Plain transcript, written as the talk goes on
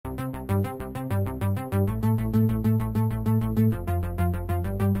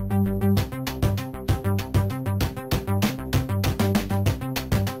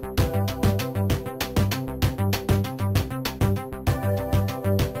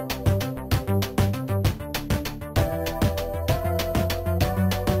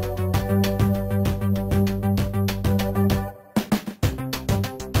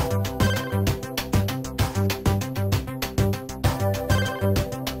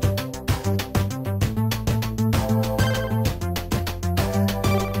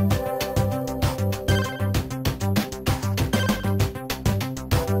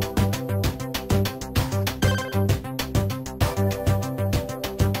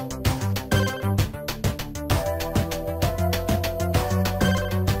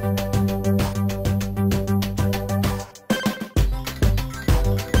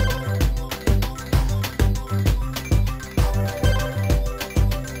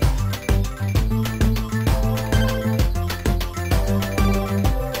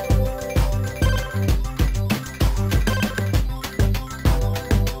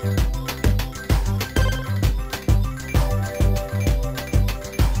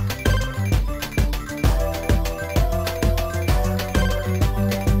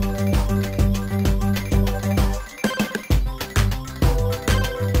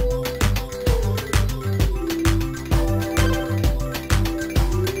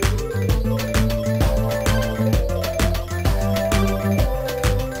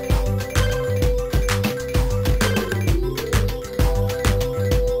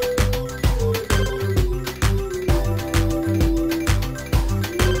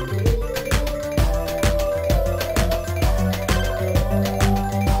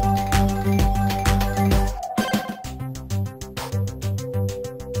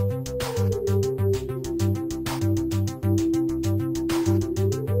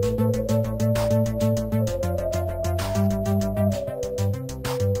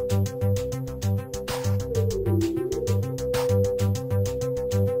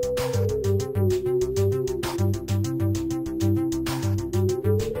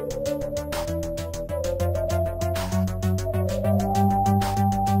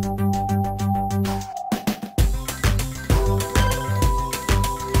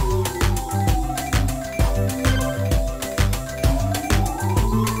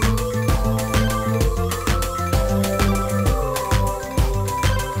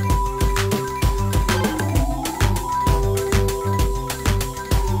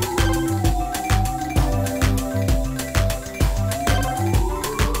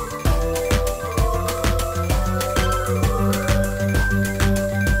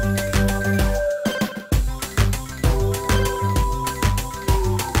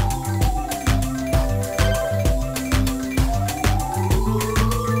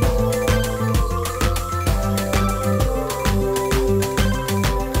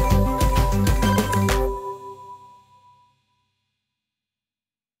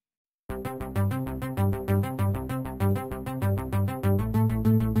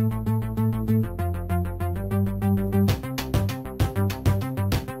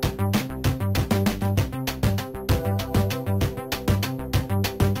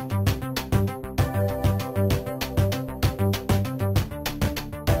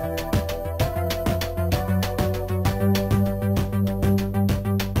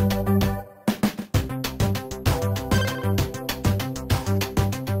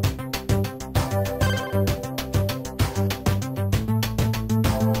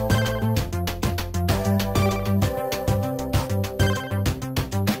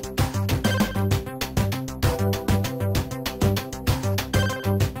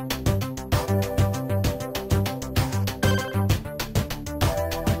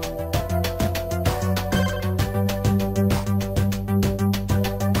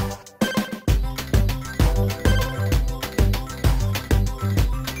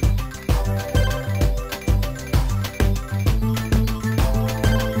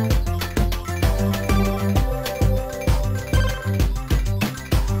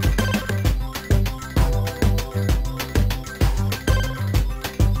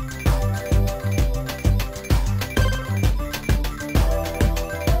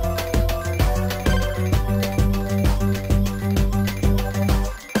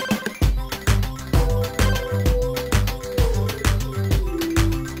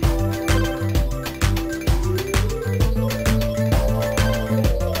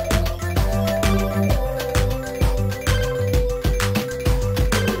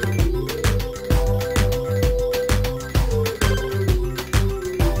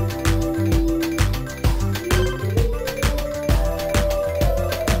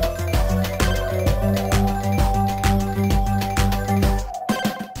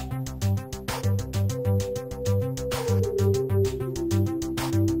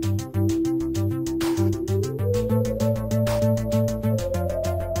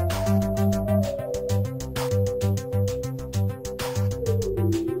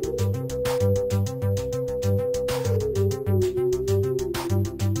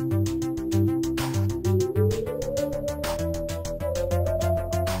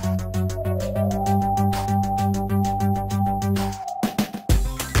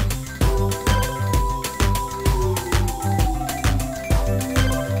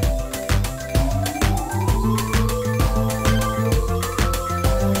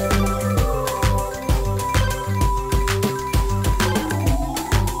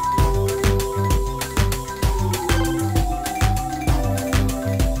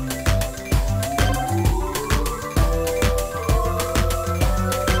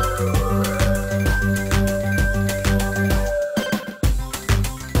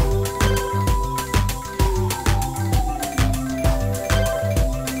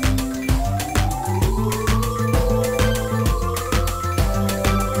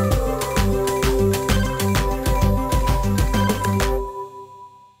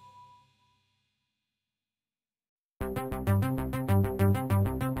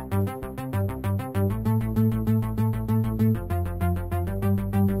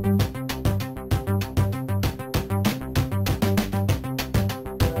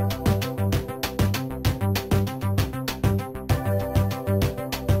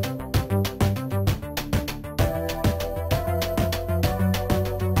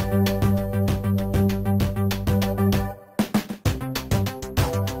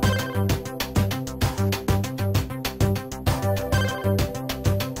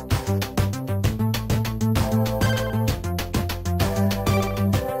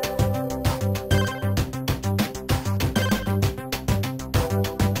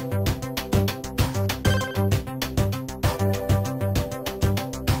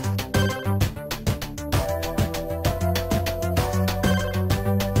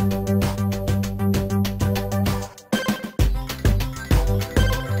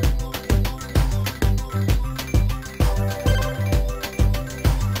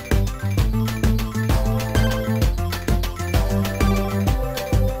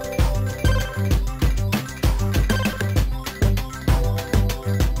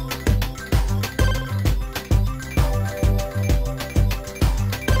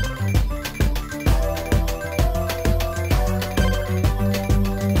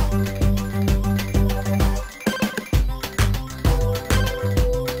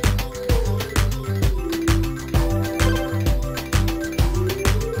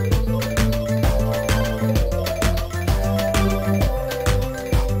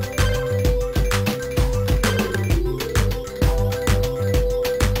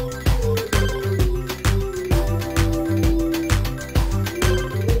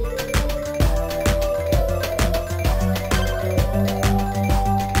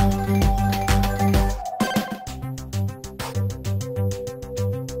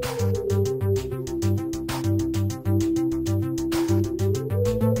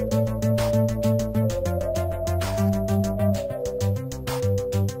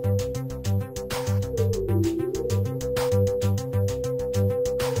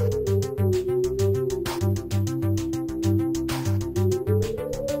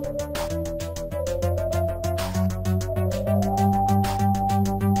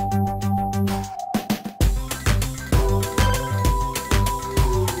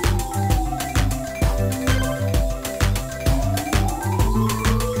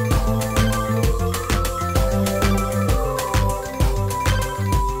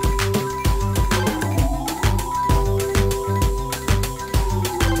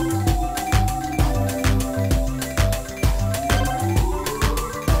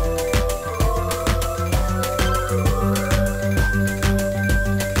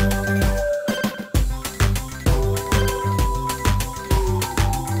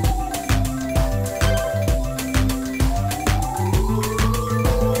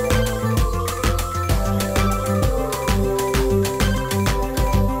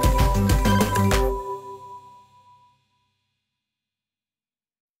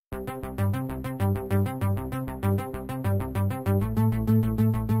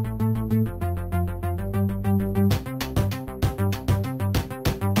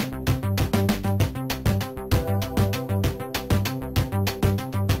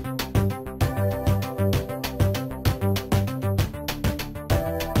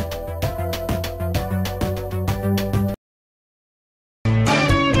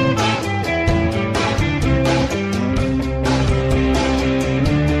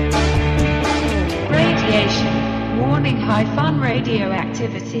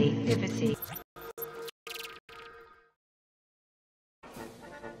Positivity.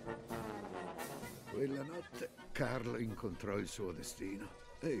 Quella notte Carl incontrò il suo destino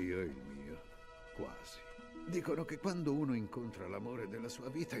e io il mio, quasi. Dicono che quando uno incontra l'amore della sua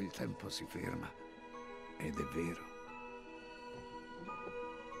vita il tempo si ferma. Ed è vero.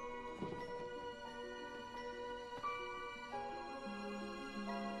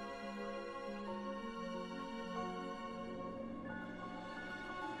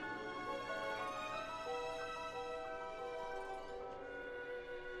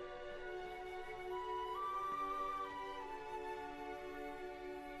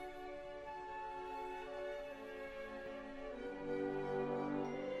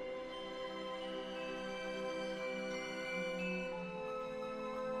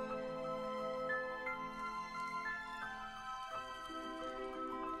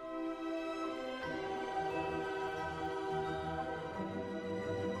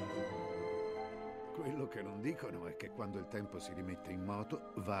 Quello che non dicono è che quando il tempo si rimette in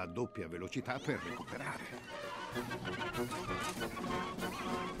moto va a doppia velocità per recuperare.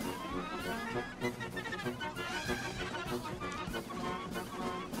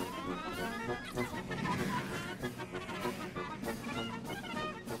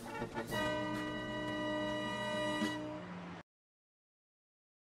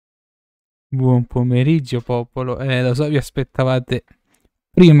 Buon pomeriggio popolo, lo so vi aspettavate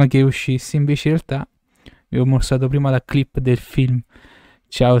prima che uscissi, invece in realtà vi ho mostrato prima la clip del film.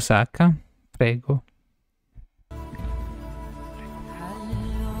 Ciao Saka, prego.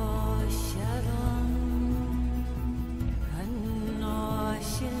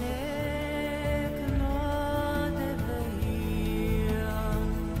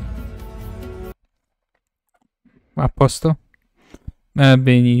 A posto?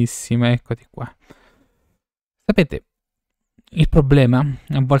 Benissimo, eccoti qua. Sapete, il problema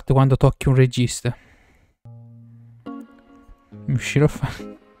a volte quando tocchi un regista, riuscirò a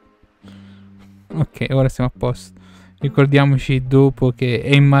fare. Ok, ora siamo a posto. Ricordiamoci dopo che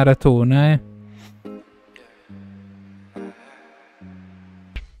è in maratona,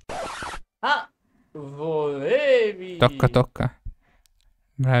 Ah, volevi. Tocca.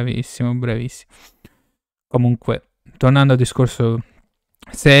 Bravissimo, bravissimo. Comunque, tornando al discorso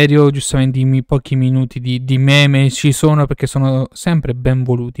serio, giustamente i pochi minuti di meme ci sono perché sono sempre ben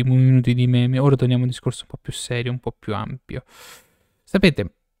voluti, minuti di meme. Ora torniamo a un discorso un po' più serio, un po' più ampio.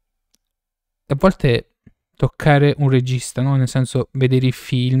 Sapete, a volte toccare un regista, no? Nel senso vedere i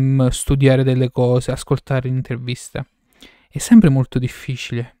film, studiare delle cose, ascoltare l'intervista, è sempre molto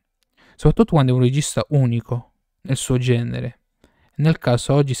difficile, soprattutto quando è un regista unico nel suo genere. Nel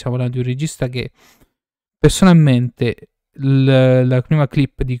caso oggi stiamo parlando di un regista che personalmente la prima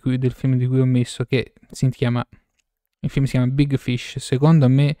clip del film di cui ho messo, che il film si chiama Big Fish, secondo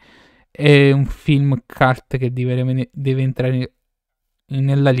me è un film cult che deve entrare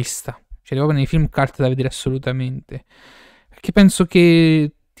nella lista, cioè proprio nei film cult da vedere assolutamente, perché penso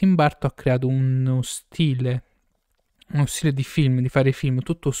che Tim Burton ha creato uno stile di film, di fare film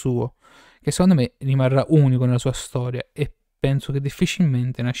tutto suo, che secondo me rimarrà unico nella sua storia, e penso che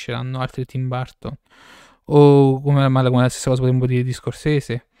difficilmente nasceranno altri Tim Burton. O come la stessa cosa potremmo dire di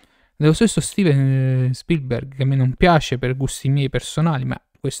Scorsese, dello stesso Steven Spielberg, che a me non piace per gusti miei personali, ma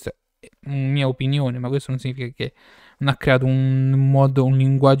questa è una mia opinione, ma questo non significa che non ha creato un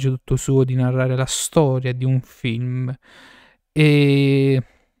linguaggio tutto suo di narrare la storia di un film. E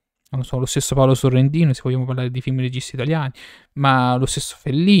non lo so, lo stesso Paolo Sorrentino, se vogliamo parlare di film e registi italiani, ma lo stesso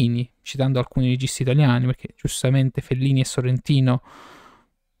Fellini, citando alcuni registi italiani, perché giustamente Fellini e Sorrentino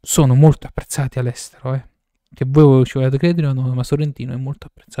sono molto apprezzati all'estero, che voi ci volete credere o no, ma Sorrentino è molto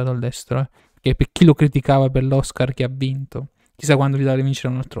apprezzato all'estero, che per chi lo criticava per l'Oscar che ha vinto, chissà quando gli dare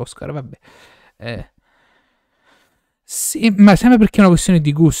vincere un altro Oscar, vabbè. Sì, ma sempre perché è una questione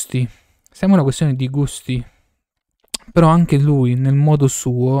di gusti, però anche lui nel modo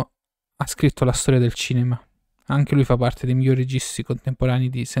suo ha scritto la storia del cinema, anche lui fa parte dei migliori registi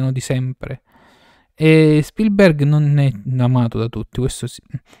contemporanei, se no di sempre. E Spielberg non è amato da tutti, questo sì,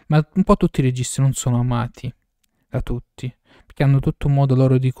 ma un po' tutti i registi non sono amati da tutti, perché hanno tutto un modo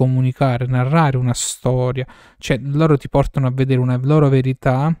loro di comunicare, narrare una storia, cioè loro ti portano a vedere una loro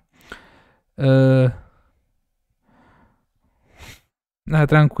verità.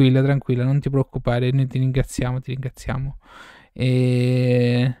 Tranquilla, non ti preoccupare, noi ti ringraziamo.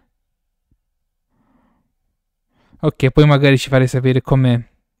 Ok, poi magari ci farei sapere com'è,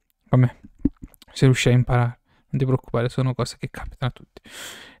 se riuscì a imparare. Non ti preoccupare, sono cose che capitano a tutti.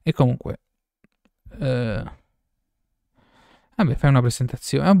 E comunque, vabbè, fai una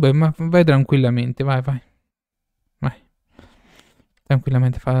presentazione. Vabbè, ma vai tranquillamente, vai.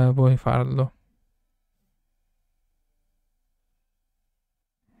 Tranquillamente puoi farlo.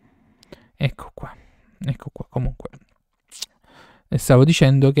 Ecco qua. Ecco qua, comunque. E stavo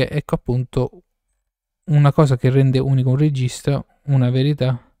dicendo che, ecco appunto, una cosa che rende unico un regista, una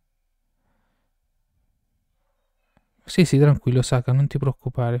verità. Sì, sì, tranquillo, Saka, non ti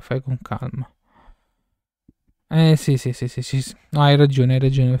preoccupare, fai con calma. Sì, sì, sì, sì, sì. No, hai ragione,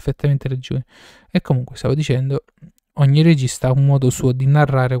 perfettamente ragione. E comunque, stavo dicendo, ogni regista ha un modo suo di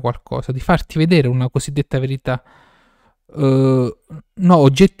narrare qualcosa, di farti vedere una cosiddetta verità, no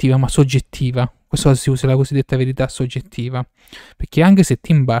oggettiva, ma soggettiva. Questo si usa la cosiddetta verità soggettiva. Perché anche se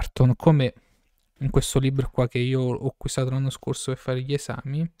Tim Burton, come in questo libro qua che io ho acquistato l'anno scorso per fare gli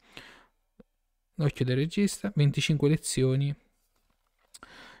esami, L'occhio del regista, 25 lezioni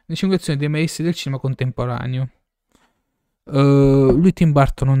dei maestri del cinema contemporaneo. Lui Tim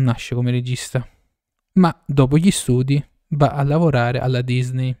Burton non nasce come regista, ma dopo gli studi va a lavorare alla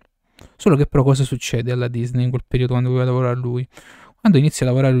Disney. Solo che però cosa succede alla Disney in quel periodo quando voleva lavorare lui? Quando inizia a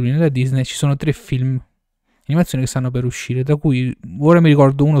lavorare lui nella Disney ci sono 3 film animazione che stanno per uscire, da cui ora mi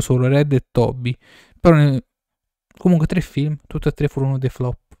ricordo uno solo, Red e Toby, però comunque 3 film, tutti e 3 furono dei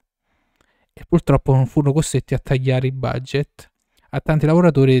flop e purtroppo non furono costretti a tagliare i budget a tanti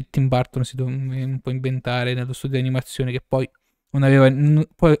lavoratori. Tim Burton si doveva un po' inventare nello studio di animazione, che poi non aveva,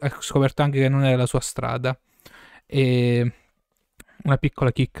 poi ha scoperto anche che non era la sua strada. E una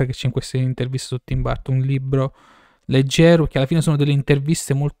piccola chicca che c'è in queste interviste su Tim Burton, un libro leggero che alla fine sono delle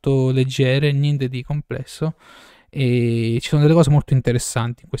interviste molto leggere, niente di complesso, e ci sono delle cose molto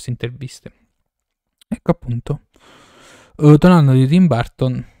interessanti in queste interviste. Ecco appunto, tornando di Tim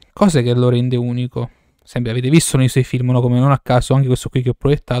Burton, cosa che lo rende unico. Sempre avete visto nei suoi film, no? Come non a caso anche questo qui che ho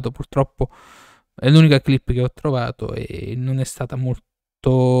proiettato, purtroppo è l'unica clip che ho trovato e non è stata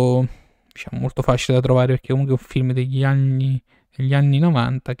molto, diciamo, molto facile da trovare, perché comunque è un film degli anni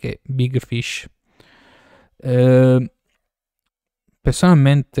 90 che è Big Fish.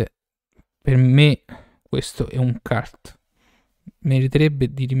 Personalmente per me questo è un cult,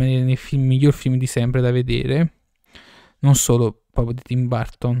 meriterebbe di rimanere nei miglior film di sempre da vedere, non solo proprio di Tim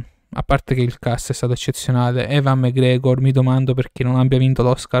Burton, a parte che il cast è stato eccezionale. Evan McGregor, mi domando perché non abbia vinto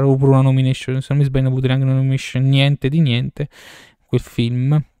l'Oscar o pure una nomination, se non mi sbaglio ha avuto neanche una nomination, niente di niente quel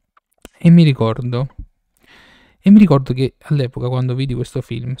film. E mi ricordo che all'epoca, quando vidi questo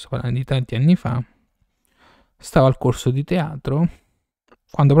film, sto parlando di tanti anni fa, stavo al corso di teatro,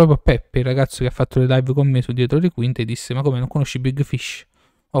 quando proprio Peppe, il ragazzo che ha fatto le live con me su Dietro le quinte, disse: ma come, non conosci Big Fish?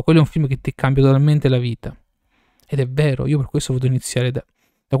 Oh, quello è un film che ti cambia totalmente la vita. Ed è vero, io per questo ho voluto iniziare da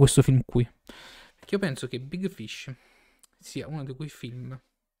questo film qui, perché io penso che Big Fish sia uno di quei film,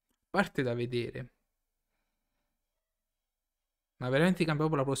 parte da vedere, ma veramente ti cambia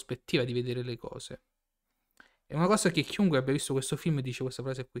proprio la prospettiva di vedere le cose. È una cosa che chiunque abbia visto questo film dice questa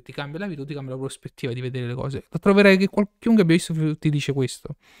frase qui: ti cambia la vita, ti cambia la prospettiva di vedere le cose. Lo troverai che chiunque abbia visto ti dice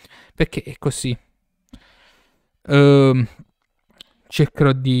questo, perché è così.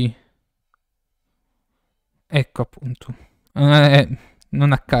 Cercherò di, ecco appunto,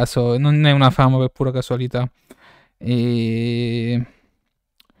 non a caso, non è una fama per pura casualità, e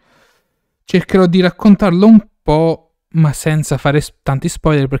cercherò di raccontarlo un po', ma senza fare tanti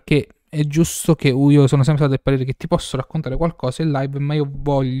spoiler, perché è giusto che io sono sempre stato del parere che ti posso raccontare qualcosa in live, ma io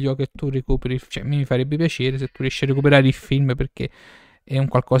voglio che tu recuperi, cioè mi farebbe piacere se tu riesci a recuperare il film, perché è un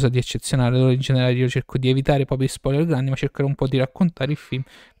qualcosa di eccezionale. Allora in generale io cerco di evitare proprio spoiler grandi, ma cercherò un po' di raccontare il film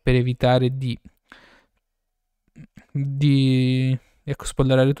per evitare di ecco,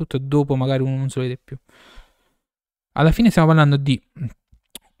 spoilerare tutto, e dopo magari uno non se lo vede più. Alla fine stiamo parlando di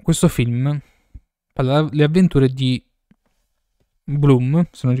questo film, parla le avventure di Bloom,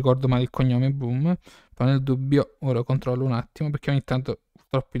 se non ricordo male il cognome è Bloom, poi nel dubbio ora controllo un attimo, perché ogni tanto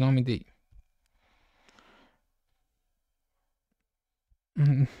troppi nomi dei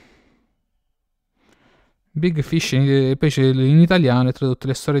Big Fish, invece in italiano è tradotto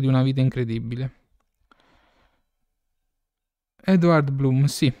Le storie di una vita incredibile. Edward Bloom,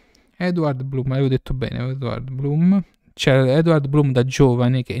 sì, Edward Bloom, avevo detto bene, Edward Bloom. C'è Edward Bloom da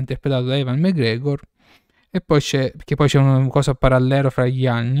giovane, che è interpretato da Evan McGregor, e poi c'è, perché poi c'è una cosa parallela fra gli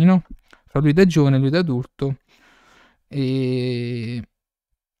anni, no? Fra lui da giovane e lui da adulto, e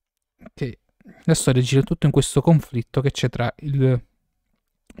che la storia gira tutto in questo conflitto che c'è tra il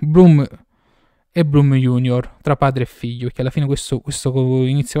Bloom e Bloom Junior, tra padre e figlio, che alla fine questo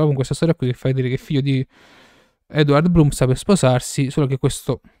inizia proprio con questa storia qui, che fa vedere che figlio di Edward Bloom sta per sposarsi, solo che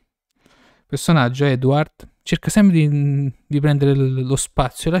questo personaggio, Edward, cerca sempre di prendere lo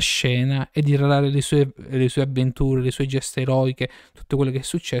spazio e la scena e di narrare le sue avventure, le sue gesta eroiche, tutto quello che è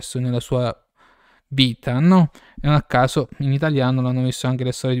successo nella sua vita, no? E non a caso in italiano l'hanno messo anche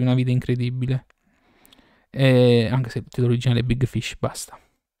Le storie di una vita incredibile. Anche se il titolo originale è Big Fish, basta.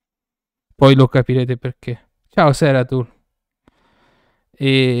 Poi lo capirete perché. Ciao Seratul.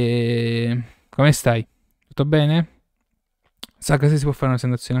 E come stai? Tutto bene? Sa che si può fare una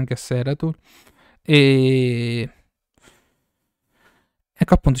presentazione anche a Seratul. E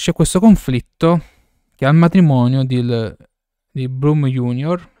ecco appunto c'è questo conflitto che al matrimonio di Bloom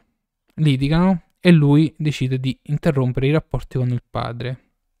Junior litigano e lui decide di interrompere i rapporti con il padre.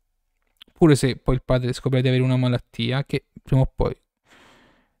 Pure se poi il padre scopre di avere una malattia che prima o poi,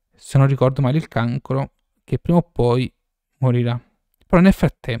 se non ricordo male il cancro, che prima o poi morirà. Però nel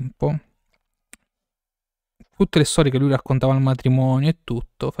frattempo tutte le storie che lui raccontava al matrimonio e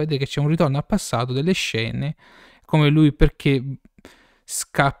tutto, fa vedere che c'è un ritorno al passato, delle scene, come lui perché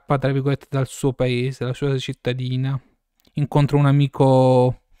scappa, tra virgolette, dal suo paese, dalla sua cittadina, incontra un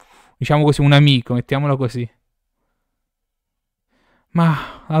amico, diciamo così, un amico, mettiamolo così.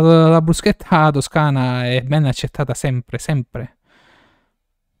 Ma la bruschetta toscana è ben accettata sempre, sempre.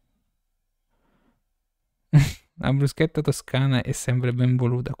 La bruschetta toscana è sempre ben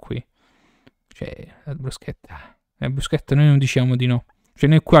voluta qui. Cioè, la bruschetta noi non diciamo di no. Cioè,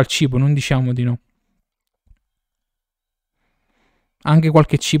 noi qua al cibo non diciamo di no. Anche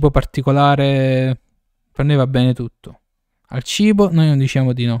qualche cibo particolare, per noi va bene tutto. Al cibo noi non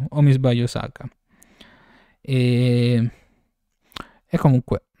diciamo di no. O mi sbaglio, Saka. E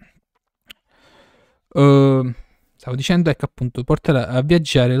comunque, stavo dicendo, ecco appunto, porterà a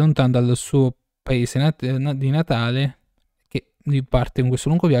viaggiare lontano dal suo paese di natale, che parte in questo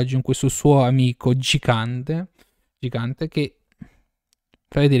lungo viaggio con questo suo amico gigante che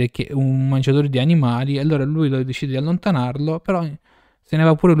fa vedere che è un mangiatore di animali. Allora lui decide di allontanarlo, però se ne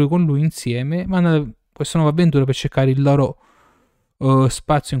va pure lui con lui insieme, ma questa nuova avventura per cercare il loro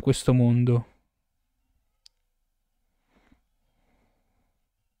spazio in questo mondo.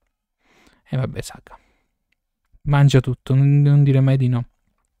 E vabbè, Saka, mangia tutto, non dire mai di no.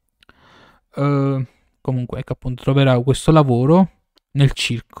 Comunque, ecco appunto, troverà questo lavoro nel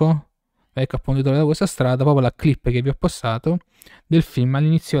circo. Ecco appunto, troverà questa strada, proprio la clip che vi ho postato del film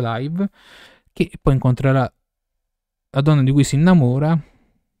all'inizio live, che poi incontrerà la donna di cui si innamora,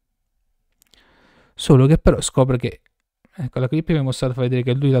 solo che però scopre che, ecco, la clip che vi ho mostrato fa vedere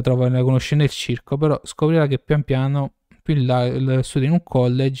che lui la conosce nel circo, però scoprirà che pian piano più in là studia in un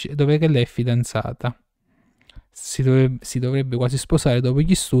college dove che lei è fidanzata. Si dovrebbe quasi sposare dopo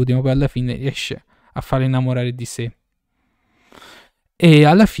gli studi, ma poi alla fine riesce a farla innamorare di sé. E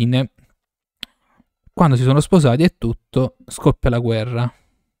alla fine, quando si sono sposati e tutto, scoppia la guerra.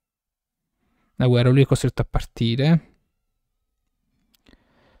 Lui è costretto a partire.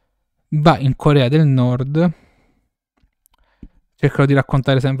 Va in Corea del Nord. Cercherò di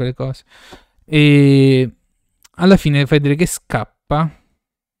raccontare sempre le cose. E alla fine fa vedere che scappa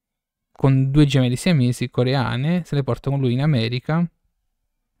con 2 gemelle siamesi coreane, se le porta con lui in America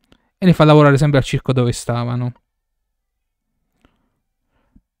e le fa lavorare sempre al circo dove stavano.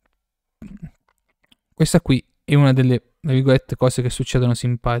 Questa qui è una delle, tra virgolette, cose che succedono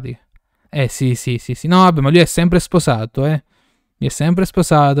simpatiche. Sì. No, vabbè, ma lui è sempre sposato, Mi è sempre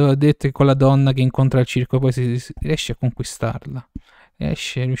sposato, ha detto che con la donna che incontra al circo poi si riesce a conquistarla.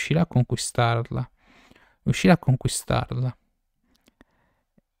 Riuscirà a conquistarla.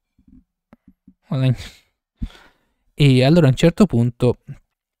 E allora a un certo punto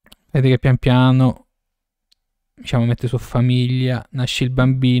vedete che pian piano, diciamo, mette su famiglia, nasce il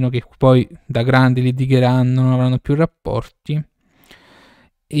bambino, che poi da grandi litigheranno, non avranno più rapporti.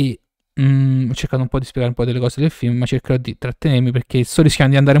 E ho cercato un po' di spiegare un po' delle cose del film, ma cercherò di trattenermi perché sto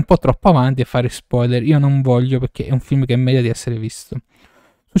rischiando di andare un po' troppo avanti e fare spoiler. Io non voglio, perché è un film che merita di essere visto.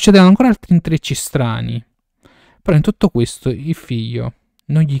 Succederanno ancora altri intrecci strani, però in tutto questo il figlio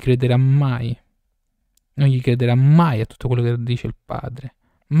non gli crederà mai. Non gli crederà mai a tutto quello che dice il padre.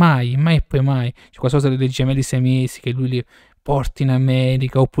 Mai e poi mai. C'è qualcosa delle gemelle siamesi che lui li porta in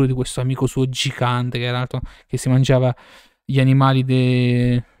America, oppure di questo amico suo gigante che era altro, che si mangiava gli animali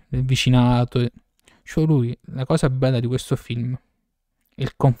del vicinato. Cioè lui, la cosa bella di questo film è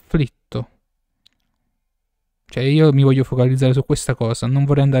il conflitto. Cioè io mi voglio focalizzare su questa cosa, non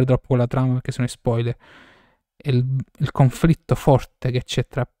vorrei andare troppo con la trama perché sono spoiler. È il conflitto forte che c'è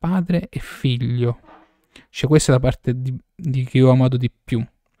tra padre e figlio. Cioè questa è la parte che io ho amato di più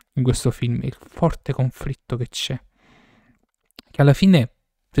in questo film, il forte conflitto che c'è, che alla fine,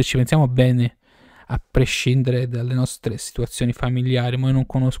 se ci pensiamo bene, a prescindere dalle nostre situazioni familiari, ma io non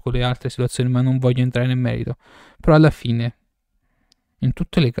conosco le altre situazioni, ma non voglio entrare nel merito, però alla fine in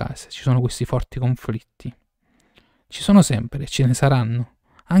tutte le case ci sono questi forti conflitti, ci sono sempre e ce ne saranno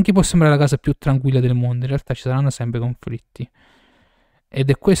anche può sembrare la casa più tranquilla del mondo, in realtà ci saranno sempre conflitti. Ed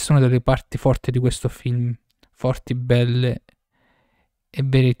è questa una delle parti forti di questo film, forti, belle e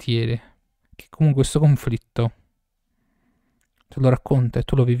veritiere, che comunque questo conflitto te lo racconta e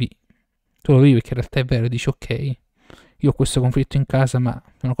tu lo vivi perché in realtà è vero, dici ok, io ho questo conflitto in casa, ma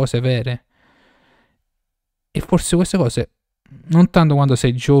sono cose vere. E forse queste cose, non tanto quando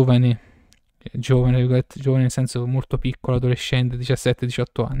sei giovane nel senso molto piccolo, adolescente,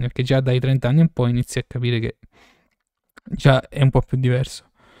 17-18 anni, perché già dai 30 anni in poi inizi a capire che già è un po' più diverso.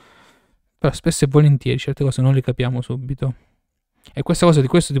 Però spesso e volentieri certe cose non le capiamo subito. E questa cosa di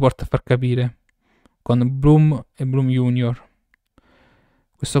questo ti porta a far capire, con Bloom e Bloom Junior,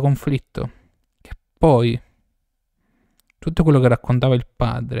 questo conflitto, che poi tutto quello che raccontava il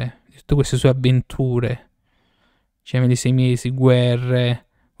padre, tutte queste sue avventure, gemeli 6 mesi, guerre,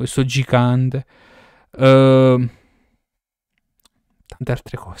 questo gigante, tante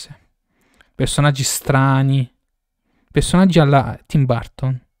altre cose, personaggi strani, personaggi alla Tim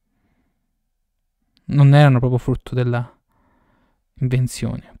Burton, non erano proprio frutto della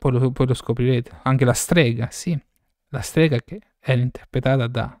invenzione. Poi lo scoprirete. Anche la strega, sì, la strega che era interpretata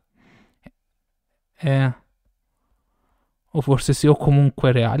da o forse sì, o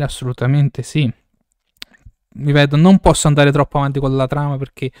comunque reale, assolutamente sì. Ripeto, non posso andare troppo avanti con la trama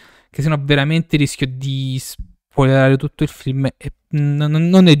perché sennò veramente rischio di spoilerare tutto il film e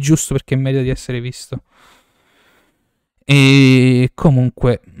non è giusto perché merita di essere visto. E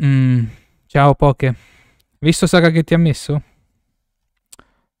comunque, ciao Poke. Visto Saga che ti ha messo?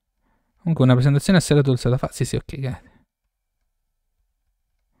 Comunque una presentazione a sera dolce da fare. Sì, ok, grazie.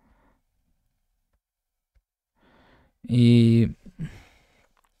 E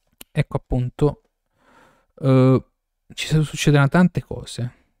ecco appunto, ci succedono tante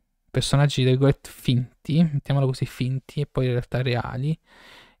cose. Personaggi del virgolette finti, mettiamolo così, finti e poi in realtà reali.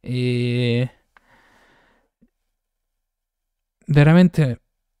 E veramente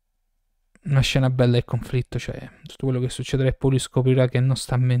una scena bella e conflitto, cioè tutto quello che succederà e poi lui scoprirà che non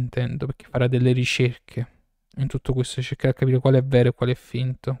sta mentendo perché farà delle ricerche in tutto questo, cercherà di capire quale è vero e quale è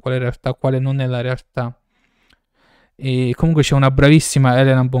finto, quale è realtà, quale non è la realtà. E comunque c'è una bravissima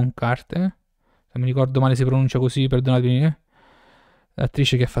Helena Bonham Carter, se mi ricordo male si pronuncia così, perdonatemi,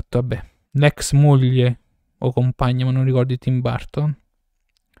 l'attrice che ha fatto, vabbè, l'ex moglie o compagna, ma non ricordo, di Tim Burton,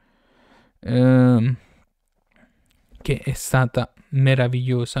 che è stata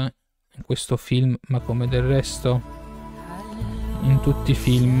meravigliosa in questo film, ma come del resto in tutti i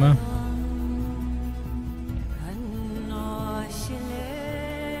film.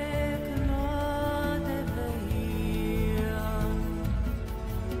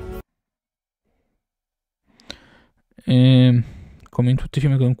 Come in tutti i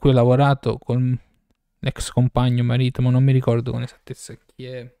film con cui ho lavorato con l'ex compagno, marito, ma non mi ricordo con esattezza chi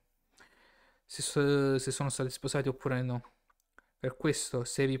è, se sono stati sposati oppure no. Per questo,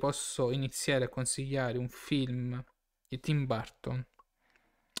 se vi posso iniziare a consigliare un film di Tim Burton,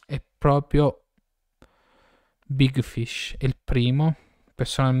 è proprio Big Fish. È il primo.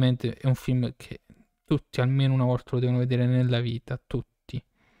 Personalmente è un film che tutti almeno una volta lo devono vedere nella vita, tutti.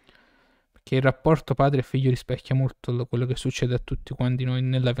 Perché il rapporto padre e figlio rispecchia molto quello che succede a tutti quanti noi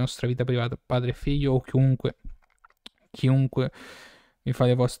nella nostra vita privata, padre e figlio, o chiunque vi fa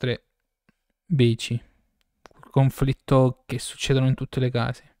le vostre beci. Il conflitto che succedono in tutte le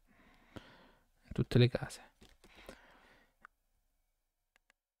case. In tutte le case.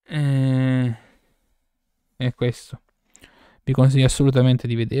 È questo. Vi consiglio assolutamente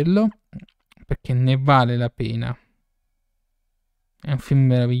di vederlo perché ne vale la pena. È un film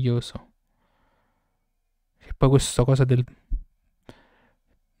meraviglioso. E poi questa cosa del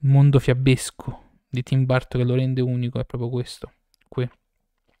mondo fiabesco di Tim Burton che lo rende unico è proprio questo. Qui.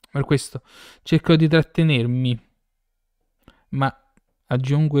 Per questo cerco di trattenermi, ma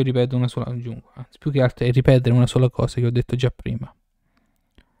aggiungo e ripeto una sola, anzi più che altro è ripetere una sola cosa che ho detto già prima.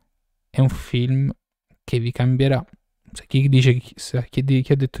 È un film che vi cambierà. Chi dice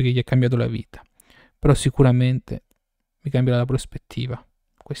chi ha detto che gli ha cambiato la vita, però sicuramente vi cambierà la prospettiva.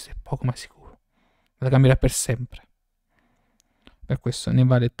 Questo è poco ma sicuro. La cambierà per sempre. Per questo ne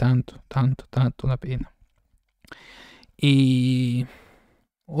vale tanto la pena. E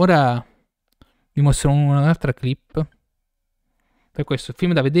ora vi mostro un'altra clip. Per questo,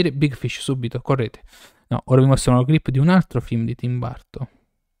 film da vedere, Big Fish, subito, correte. No, ora vi mostro una clip di un altro film di Tim Burton,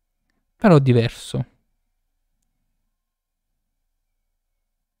 però diverso.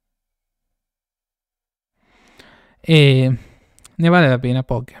 E ne vale la pena,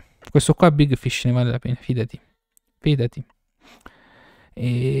 poche. Questo qua, Big Fish, ne vale la pena, fidati. Fidati.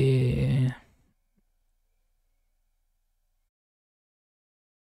 E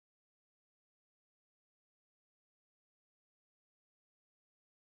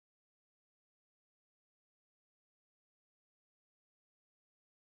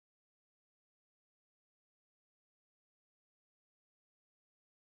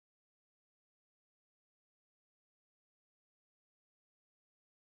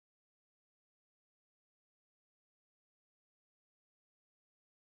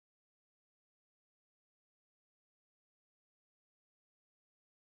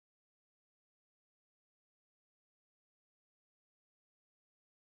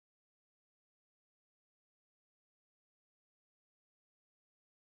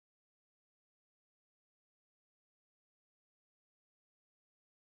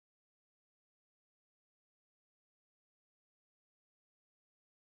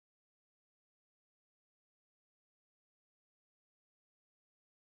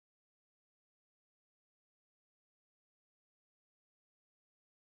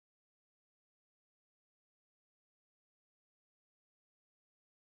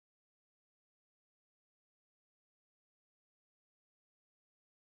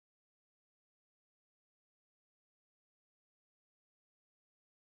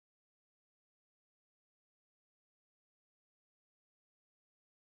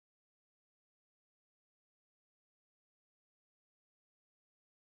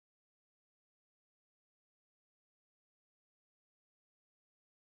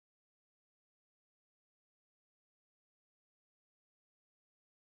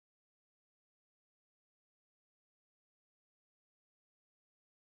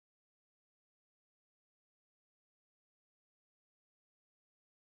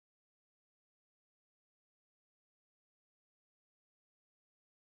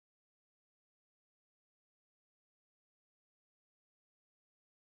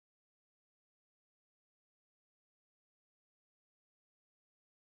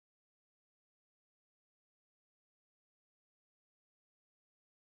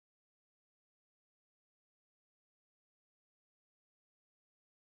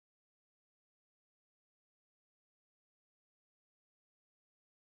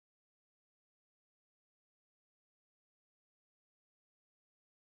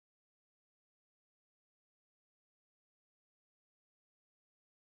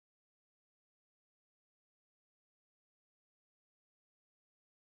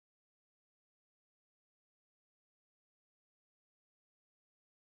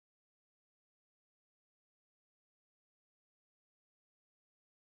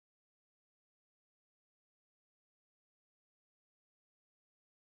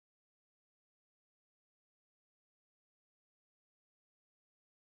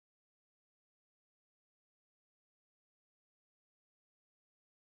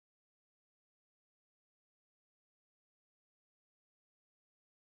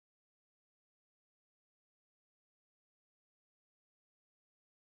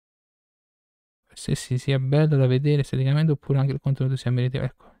se sia bello da vedere esteticamente oppure anche il contenuto sia meritevole.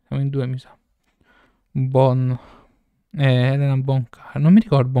 Ecco, siamo in due, mi sa. Bon. Elena Boncar. Non mi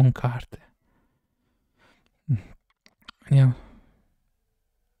ricordo Boncarte. Vediamo.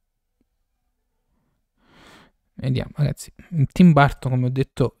 Vediamo, ragazzi. Tim Burton, come ho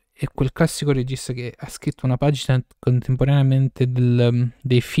detto, è quel classico regista che ha scritto una pagina contemporaneamente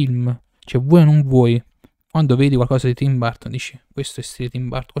dei film. Cioè, vuoi o non vuoi, quando vedi qualcosa di Tim Burton, dici, questo è stile Tim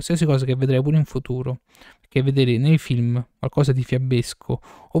Burton. Qualsiasi cosa che vedrai pure in futuro, che vedere nei film qualcosa di fiabesco,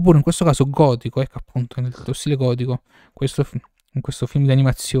 oppure in questo caso gotico, ecco appunto, nel stile gotico, in questo film di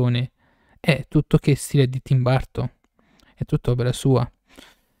animazione, è tutto che stile di Tim Burton, è tutto opera sua.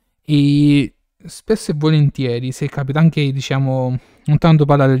 E spesso e volentieri, se capita anche, diciamo, non tanto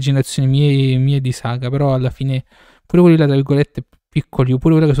parla delle generazioni mie di saga, però alla fine pure quelli là, tra virgolette, piccoli,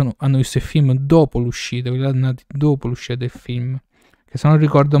 oppure quelli che hanno visto il film dopo l'uscita, quelli là nati dopo l'uscita del film, che se non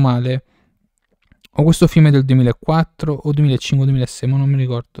ricordo male, o questo film è del 2004 o 2005-2006, ma non mi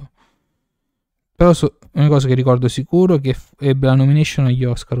ricordo. Però una cosa che ricordo sicuro è che ebbe la nomination agli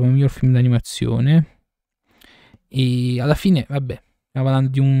Oscar come miglior film d'animazione. E alla fine, vabbè, stiamo parlando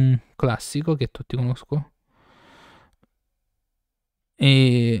di un classico che tutti conosco.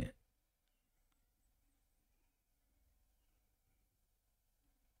 E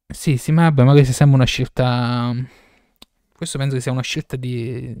sì, ma vabbè, magari se sembra una scelta. Questo penso che sia una scelta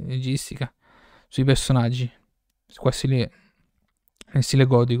di registica sui personaggi, quasi lì nel stile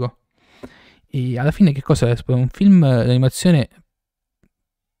gotico. E alla fine che cosa è? Un film d'animazione,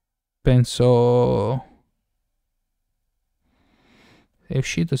 penso è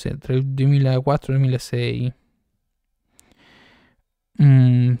uscito tra il 2004 e il 2006.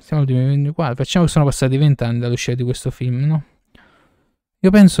 Siamo al 2024, facciamo che sono passati 20 anni dall'uscita di questo film, no? Io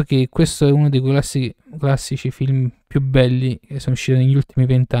penso che questo è uno dei classici film più belli che sono usciti negli ultimi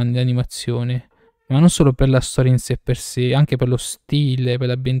 20 anni di animazione, ma non solo per la storia in sé per sé, anche per lo stile, per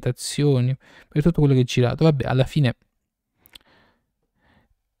le ambientazioni, per tutto quello che è girato. Vabbè, alla fine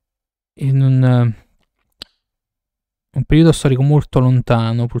in un periodo storico molto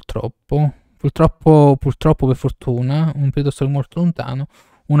lontano, purtroppo per fortuna, un periodo storico molto lontano,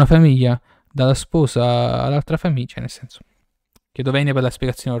 una famiglia dalla sposa all'altra famiglia, cioè nel senso, chiedo bene per la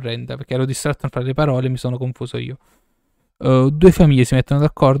spiegazione orrenda, perché ero distratto fra le parole e mi sono confuso io. Due famiglie si mettono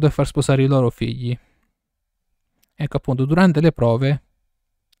d'accordo per far sposare i loro figli. Ecco appunto, durante le prove,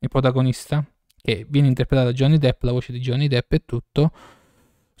 il protagonista, che viene interpretato da Johnny Depp, la voce di Johnny Depp e tutto,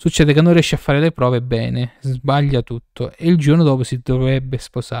 succede che non riesce a fare le prove bene, sbaglia tutto e il giorno dopo si dovrebbe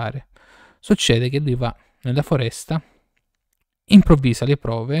sposare. Succede che lui va nella foresta, improvvisa le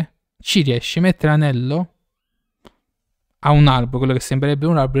prove, ci riesce, mette l'anello a un albero, quello che sembrerebbe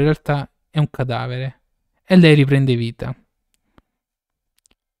un albero in realtà è un cadavere, e lei riprende vita.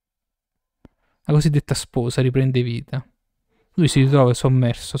 La cosiddetta sposa riprende vita. Lui si ritrova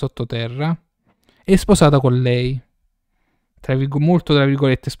sommerso sottoterra e è sposata con lei. Molto tra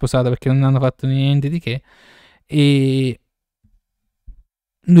virgolette sposata, perché non hanno fatto niente di che. E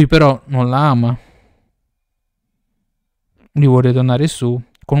lui però non la ama. Lui vuole tornare su.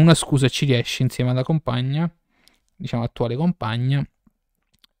 Con una scusa ci riesce insieme alla compagna, diciamo attuale compagna.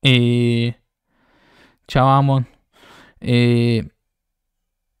 E ciao Amon.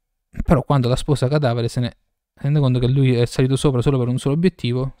 Però quando la sposa cadavere se ne rende conto che lui è salito sopra solo per un solo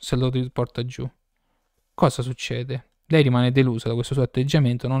obiettivo, se lo riporta giù. Cosa succede? Lei rimane delusa da questo suo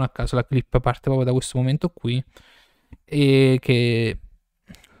atteggiamento, non a caso la clip parte proprio da questo momento qui, e che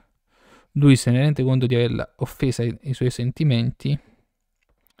lui se ne rende conto di averla offesa i suoi sentimenti,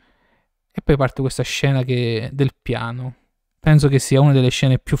 e poi parte questa scena del piano. Penso che sia una delle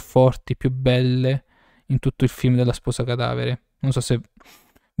scene più forti, più belle in tutto il film della sposa cadavere. Non so se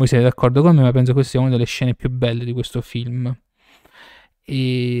voi siete d'accordo con me, ma penso che questa sia una delle scene più belle di questo film.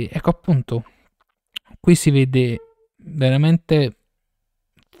 E ecco appunto, qui si vede veramente,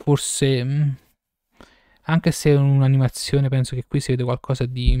 forse, anche se è un'animazione, penso che qui si vede qualcosa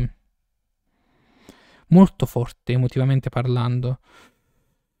di molto forte emotivamente parlando,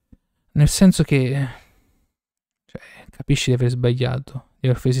 nel senso che capisci di aver sbagliato, di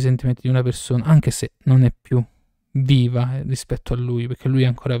aver offeso i sentimenti di una persona, anche se non è più viva rispetto a lui, perché lui è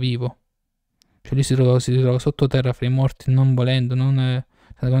ancora vivo. Cioè lui si trova sottoterra fra i morti, non volendo, non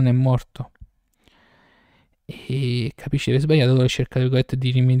è morto. E capisci di aver sbagliato, allora cerca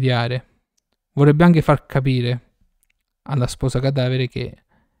di rimediare. Vorrebbe anche far capire alla sposa cadavere che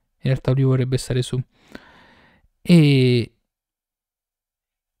in realtà lui vorrebbe stare su. E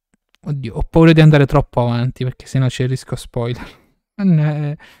oddio, ho paura di andare troppo avanti, perché sennò c'è il rischio spoiler.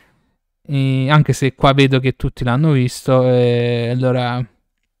 E anche se qua vedo che tutti l'hanno visto, allora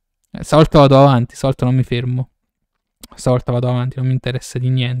Stavolta vado avanti, stavolta non mi fermo. Stavolta vado avanti, non mi interessa di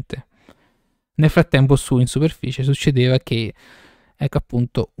niente. Nel frattempo su in superficie succedeva che, ecco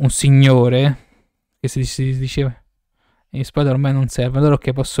appunto, un signore che si diceva, in spoiler ormai non serve, allora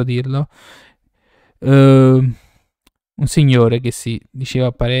che posso dirlo, un signore che si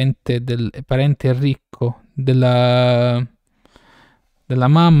diceva parente ricco della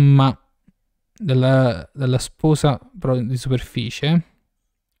mamma della sposa di superficie.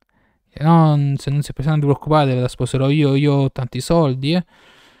 No, se non si è preoccupate, ve la sposerò io ho tanti soldi.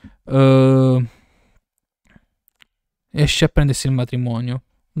 Esce a prendersi il matrimonio.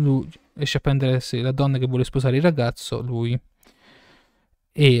 Lui esce a prendersi la donna che vuole sposare il ragazzo, lui.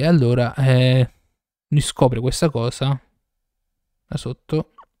 E allora lui scopre questa cosa da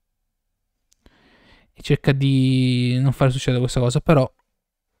sotto e cerca di non far succedere questa cosa, però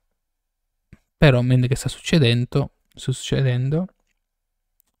mentre che sta succedendo,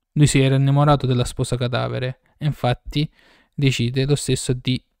 lui si era innamorato della sposa cadavere e infatti decide lo stesso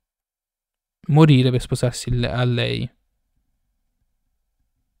di morire per sposarsi a lei.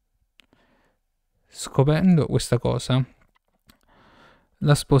 Scoprendo questa cosa,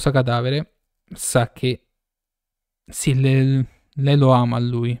 la sposa cadavere sa che sì, lei lo ama a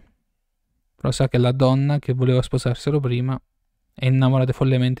lui, però sa che la donna che voleva sposarselo prima è innamorata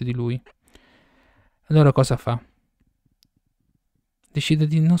follemente di lui. Allora cosa fa? Decide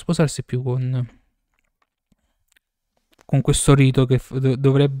di non sposarsi più con questo rito che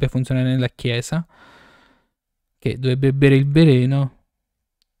dovrebbe funzionare nella chiesa, che dovrebbe bere il veleno,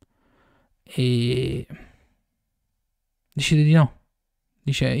 e decide di no.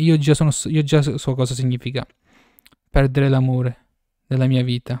 Dice, io già so cosa significa perdere l'amore della mia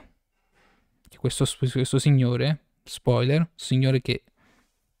vita. Che questo signore, spoiler, signore che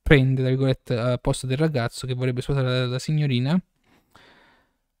prende, tra virgolette, al posto del ragazzo che vorrebbe sposare la signorina,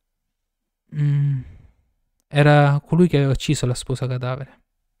 era colui che aveva ucciso la sposa cadavere.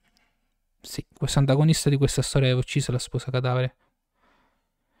 Sì, questo antagonista di questa storia aveva ucciso la sposa cadavere.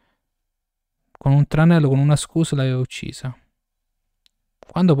 Con un tranello, con una scusa, l'aveva uccisa.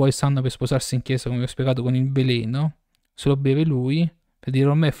 Quando poi stanno per sposarsi in chiesa, come vi ho spiegato, con il veleno, se lo beve lui, per dire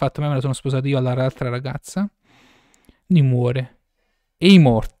ormai è fatto, me la sono sposato io all'altra ragazza, lui muore. E i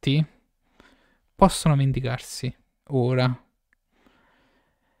morti possono vendicarsi. Ora,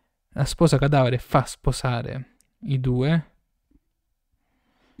 la sposa cadavere fa sposare i due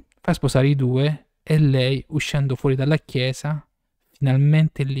e lei, uscendo fuori dalla chiesa,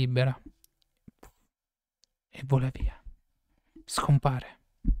 finalmente è libera e vola via. Scompare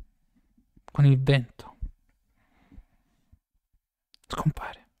con il vento.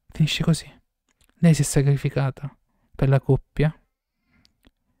 Scompare. Finisce così. Lei si è sacrificata per la coppia.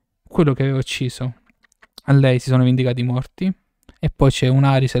 Quello che aveva ucciso a lei si sono vendicati i morti. E poi c'è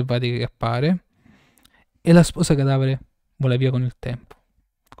un'aria selvatica che appare. E la sposa cadavere vola via con il tempo.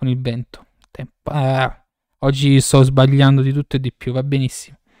 Con il vento. Oggi sto sbagliando di tutto e di più. Va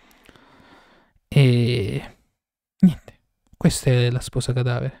benissimo. E niente. Questa è la sposa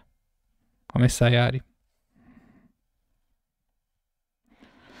cadavere. Come stai, Ari?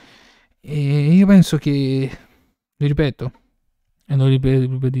 E io penso che, vi ripeto, e lo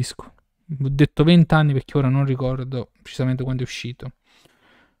ribadisco, ho detto 20 anni perché ora non ricordo precisamente quando è uscito,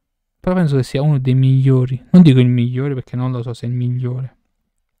 però penso che sia uno dei migliori, non dico il migliore perché non lo so se è il migliore,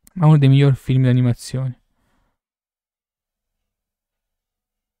 ma uno dei migliori film di animazione.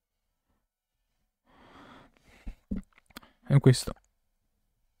 È questo.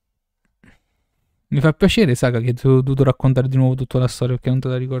 Mi fa piacere, Saga, che ti ho dovuto raccontare di nuovo tutta la storia perché non te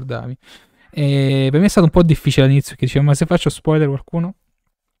la ricordavi. E per me è stato un po' difficile all'inizio perché diceva, ma se faccio spoiler qualcuno?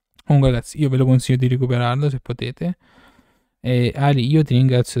 Comunque ragazzi, io ve lo consiglio di recuperarlo se potete. E Ari, io ti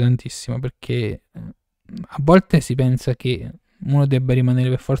ringrazio tantissimo perché a volte si pensa che uno debba rimanere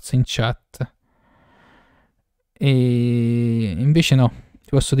per forza in chat. E invece no, ti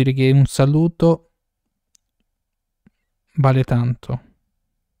posso dire che un saluto vale tanto.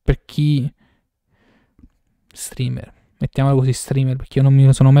 Per chi... streamer, mettiamolo così, streamer, perché io non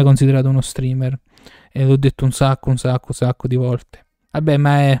mi sono mai considerato uno streamer e l'ho detto un sacco di volte. Vabbè,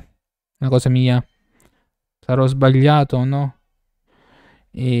 ma è una cosa mia, sarò sbagliato o no?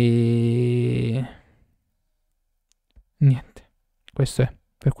 E niente, questo è.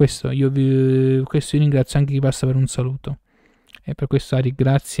 Per questo io ringrazio anche chi passa per un saluto, e per questo Ari,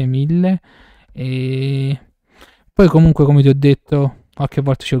 grazie mille. E poi comunque, come ti ho detto, qualche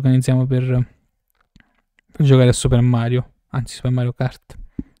volta ci organizziamo per giocare a Super Mario, anzi Super Mario Kart,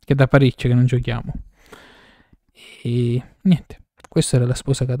 che è da parecchio che non giochiamo. E niente, questa era La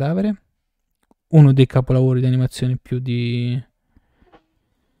sposa cadavere, uno dei capolavori di animazione più di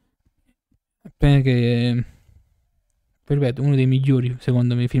perché, ripeto, uno dei migliori,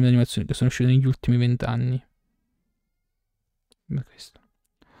 secondo me, film d'animazione che sono usciti negli ultimi 20 anni. Questo.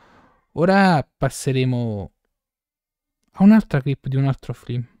 Ora passeremo a un'altra clip di un altro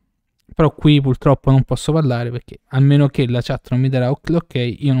film. Però qui purtroppo non posso parlare perché, a meno che la chat non mi darà l'ok,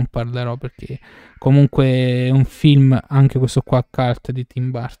 io non parlerò, perché comunque è un film, anche questo qua, cult di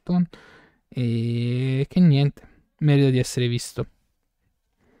Tim Burton, e che niente, merita di essere visto.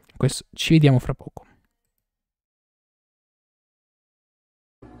 Questo, ci vediamo fra poco.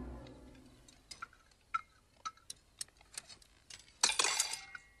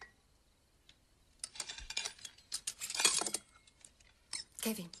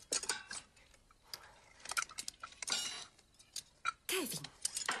 Kevin. Kevin,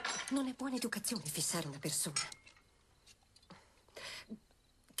 non è buona educazione fissare una persona.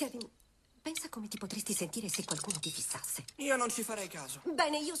 Kevin, pensa come ti potresti sentire se qualcuno ti fissasse. Io non ci farei caso.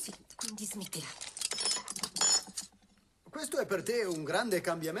 Bene, io sì, quindi smettila. Questo è per te un grande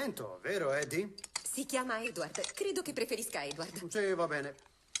cambiamento, vero, Eddie? Si chiama Edward. Credo che preferisca Edward. Sì, va bene.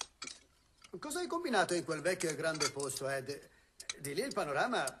 Cosa hai combinato in quel vecchio e grande posto, Ed? Di lì il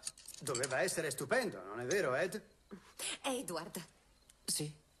panorama doveva essere stupendo, non è vero, Ed? Edward.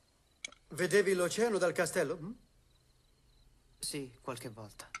 Sì, Vedevi l'oceano dal castello? sì, qualche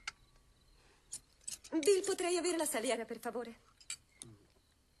volta. Bill, potrei avere la saliera, per favore?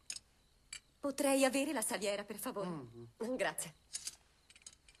 Potrei avere la saliera, per favore? Grazie.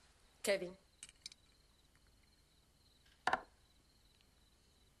 Kevin.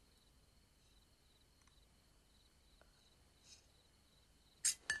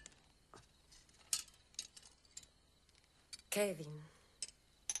 Kevin.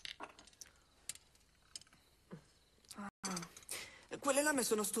 Quelle lame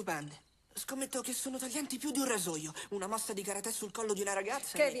sono stupende. Scommetto che sono taglienti più di un rasoio. Una mossa di karate sul collo di una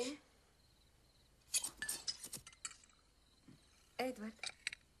ragazza. Kevin? Edward?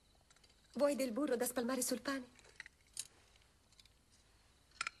 Vuoi del burro da spalmare sul pane?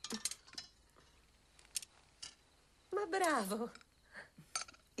 Ma bravo!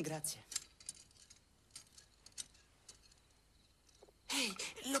 Grazie. Ehi,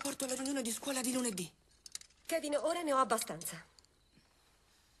 lo porto alla riunione di scuola di lunedì. Kevin, ora ne ho abbastanza.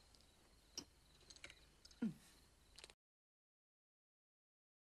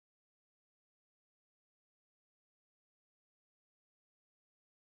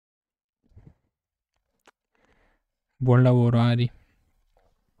 Buon lavoro, Ari.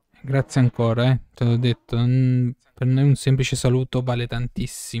 Grazie ancora, te l'ho detto. Per noi un semplice saluto vale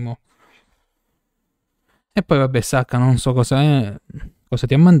tantissimo. E poi vabbè, Sacca, non so cosa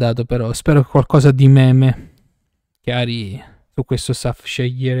ti ha mandato, però spero qualcosa di meme. Che Ari su questo sa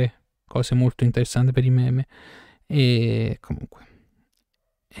scegliere cose molto interessanti per i meme. E comunque,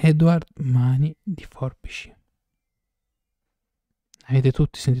 Edward Mani di Forbici. Avete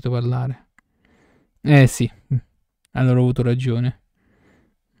tutti sentito parlare? Sì, allora ho avuto ragione.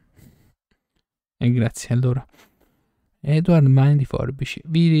 E grazie, allora. Edward Mani di Forbici.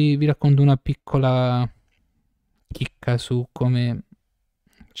 Vi racconto una piccola chicca su come...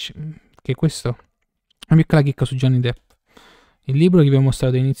 Che questo... Una piccola chicca su Johnny Depp. Il libro che vi ho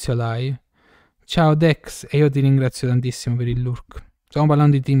mostrato inizio live. Ciao Dex, e io ti ringrazio tantissimo per il lurk. Stiamo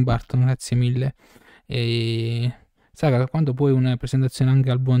parlando di Tim Burton, grazie mille. E... Saga, quando puoi una presentazione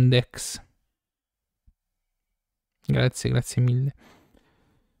anche al buon Dex? Grazie mille.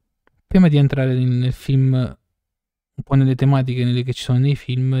 Prima di entrare nel film, un po' nelle tematiche che ci sono nei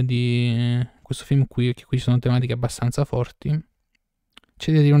film di questo film qui, che qui ci sono tematiche abbastanza forti,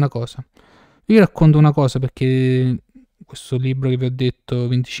 c'è da dire una cosa. Vi racconto una cosa, perché questo libro che vi ho detto,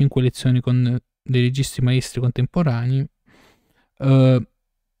 25 lezioni con dei registi maestri contemporanei, c'è una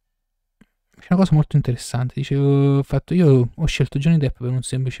cosa molto interessante. Dicevo, io ho scelto Johnny Depp per un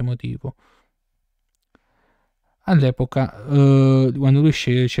semplice motivo. All'epoca, quando lui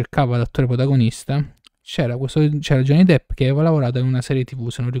cercava l'attore protagonista, c'era Johnny Depp che aveva lavorato in una serie TV,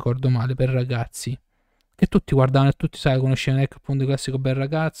 se non ricordo male, per ragazzi, che tutti guardavano e tutti, sai, conoscevano, ecco appunto il classico bel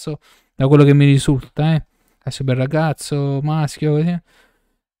ragazzo, da quello che mi risulta, classico bel ragazzo, maschio, così.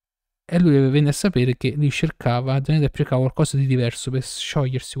 E lui venne a sapere che lui Johnny Depp cercava qualcosa di diverso per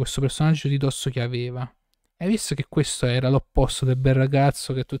sciogliersi questo personaggio di dosso che aveva. E visto che questo era l'opposto del bel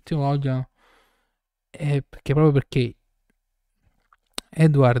ragazzo che tutti vogliono, proprio perché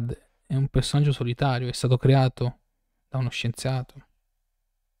Edward è un personaggio solitario, è stato creato da uno scienziato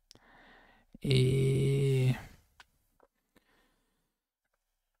e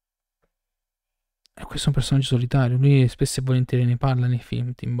questo è un personaggio solitario. Lui spesso e volentieri ne parla nei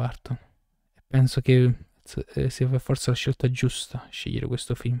film, Tim Burton, e penso che sia forse la scelta giusta scegliere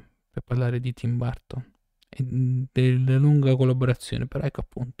questo film, per parlare di Tim Burton e della lunga collaborazione, però ecco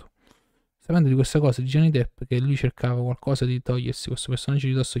appunto, sapendo di questa cosa di Johnny Depp, che lui cercava qualcosa di togliersi questo personaggio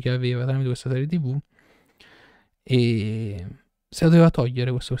di dosso che aveva tramite questa serie TV, e se lo doveva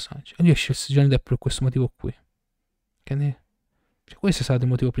togliere questo personaggio, e lui ha scelto Johnny Depp per questo motivo qui, cioè, questo è stato il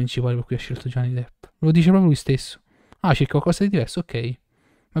motivo principale per cui ha scelto Johnny Depp, lo dice proprio lui stesso. Cerchi qualcosa di diverso, ok,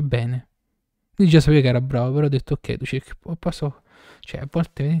 va bene. Lui già sapeva che era bravo, però ha detto ok, tu cerchi, cioè a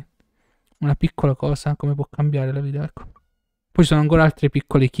volte vedi, una piccola cosa come può cambiare la vita, ecco. Poi ci sono ancora altre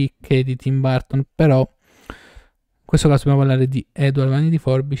piccole chicche di Tim Burton, però in questo caso dobbiamo parlare di Edward Mani di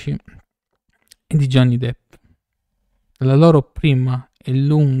Forbici e di Johnny Depp, la loro prima e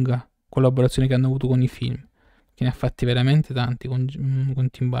lunga collaborazione che hanno avuto con i film, che ne ha fatti veramente tanti con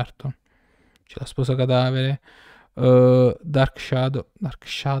Tim Burton. C'è La sposa cadavere, Dark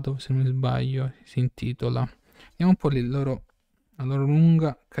Shadow se non mi sbaglio si intitola. Vediamo un po' la loro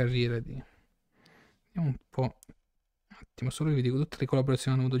lunga carriera vediamo un po', un attimo, solo vi dico tutte le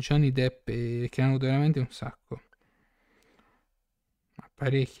collaborazioni che hanno avuto Johnny Depp e che hanno avuto veramente un sacco, ma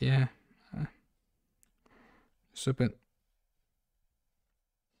parecchi,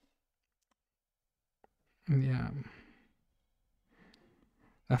 vediamo.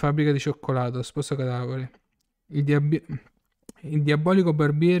 La fabbrica di cioccolato, La sposa cadavere, il diabolico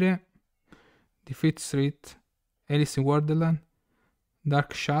barbiere di Fifth Street, Alice in Wonderland,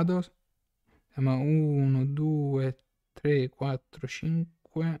 Dark Shadows. 1, 2, 3, 4,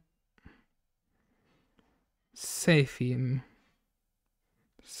 5, 6 film.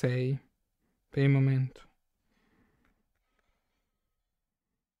 6 per il momento.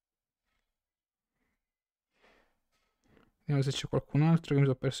 Vediamo se c'è qualcun altro che mi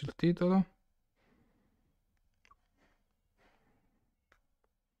sono perso il titolo.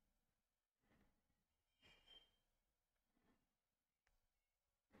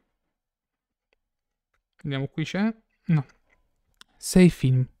 Vediamo, qui c'è. No. 6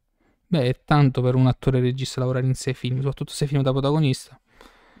 film. Beh, è tanto per un attore regista lavorare in 6 film, soprattutto 6 film da protagonista.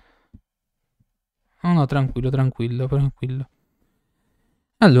 No, tranquillo.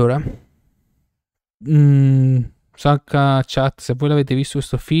 Allora, sacca chat, se voi l'avete visto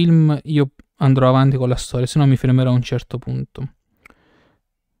questo film, io andrò avanti con la storia, se no mi fermerò a un certo punto.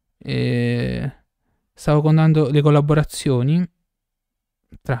 Stavo contando le collaborazioni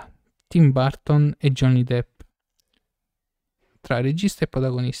tra Tim Burton e Johnny Depp, tra regista e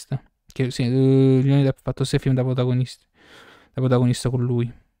protagonista. Che sì, Johnny Depp ha fatto 6 film da protagonista con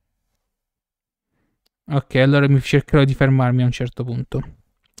lui. Ok, allora mi cercherò di fermarmi a un certo punto.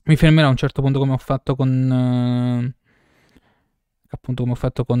 Mi fermerò a un certo punto come ho fatto con appunto come ho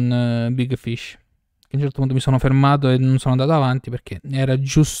fatto con Big Fish. Che a un certo punto mi sono fermato e non sono andato avanti perché era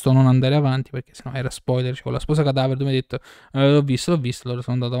giusto non andare avanti perché sennò era spoiler. Cioè, con La sposa cadavere tu mi hai detto l'ho visto, allora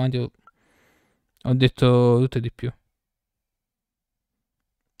sono andato avanti, ho detto tutto e di più.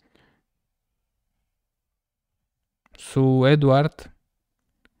 Su Edward,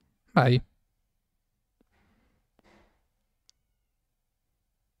 vai.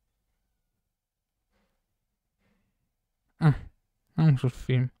 Non sul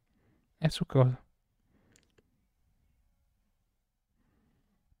film. E su cosa?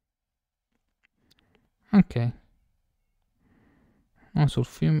 Ok. Non sul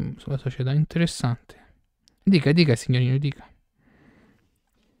film, sulla società. Interessante. Dica, signorino, dica.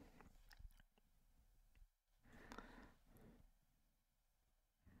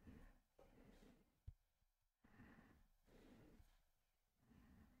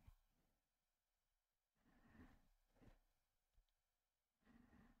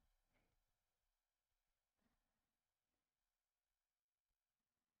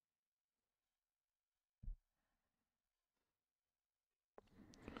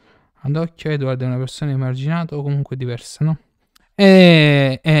 Ad occhio Edward è una persona emarginata o comunque diversa, no?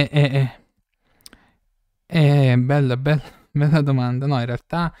 Bella domanda. No, in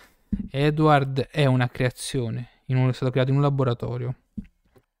realtà Edward è una creazione. È stato creato in un laboratorio. È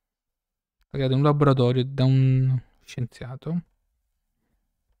stato creato in un laboratorio da un scienziato.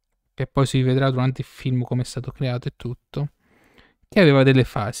 Che poi si vedrà durante il film come è stato creato e tutto. Che aveva delle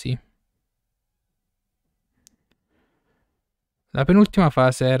fasi. La penultima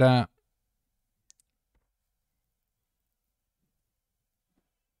fase era...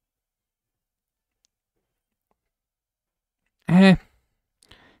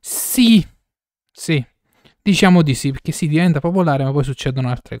 Sì. Sì. Diciamo di sì, perché si diventa popolare, ma poi succedono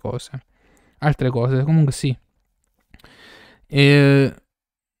altre cose. Comunque sì.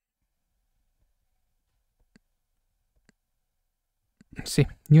 Sì,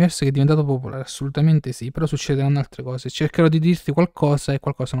 diverso che è diventato popolare, assolutamente sì, però succederanno altre cose. Cercherò di dirti qualcosa e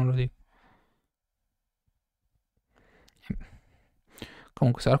qualcosa non lo dico.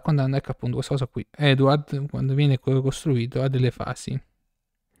 Comunque, sto raccontando, ecco appunto questa cosa qui. Edward, quando viene costruito, ha delle fasi.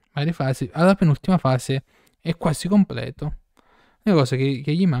 Ma le fasi, alla penultima fase è quasi completo. Le cose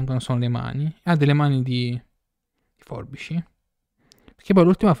che gli mancano sono le mani. Ha delle mani di forbici. Perché poi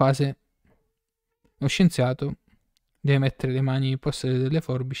l'ultima fase, lo scienziato deve mettere le mani, posto delle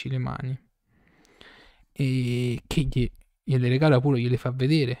forbici, le mani. E che gliele regala pure, gliele fa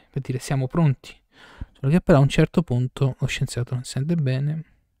vedere, per dire siamo pronti. Solo che però a un certo punto lo scienziato non sente bene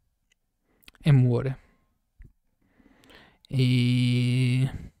e muore.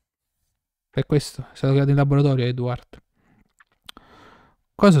 E per questo è stato creato in laboratorio Edward.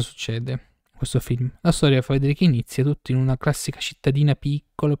 Cosa succede in questo film? La storia fa vedere che inizia tutto in una classica cittadina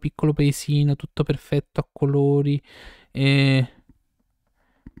piccolo paesino, tutto perfetto a colori e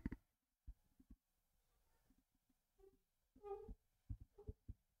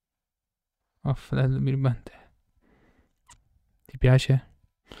Birbante. Ti piace?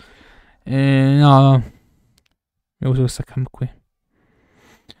 No, mi uso questa cam qui.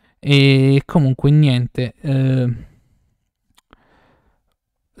 E comunque niente.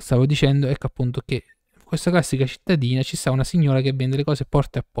 Stavo dicendo, ecco appunto che in questa classica cittadina ci sta una signora che vende le cose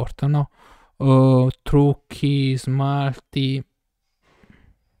porta a porta, no? Trucchi, smalti.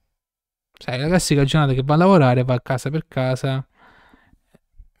 Sai, la classica giornata che va a lavorare, va a casa per casa.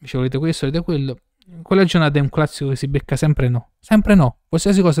 Dice, volete questo, volete quello. Quella giornata è un classico che si becca sempre no. Sempre no.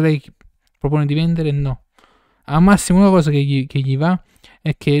 Qualsiasi cosa lei propone di vendere, no. Al massimo una cosa che gli va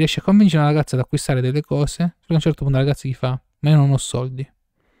è che riesce a convincere una ragazza ad acquistare delle cose. A un certo punto la ragazza gli fa, ma io non ho soldi.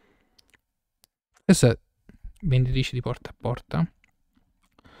 Questa è venditrice di porta a porta.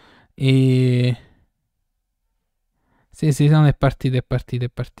 E sì, non è partita, è partita, è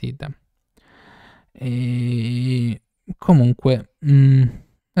partita. E comunque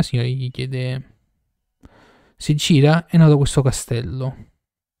la signora gli chiede, si gira e nota questo castello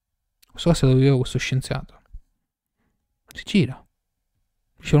dove viveva questo scienziato. Si gira,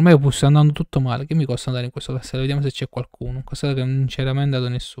 dice ormai sta andando tutto male, che mi costa andare in questo castello, vediamo se c'è qualcuno, un castello che non c'era mai andato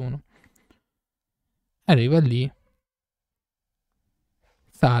nessuno. Arriva lì,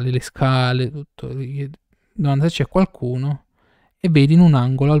 sale le scale, tutto, domanda se c'è qualcuno e vedi in un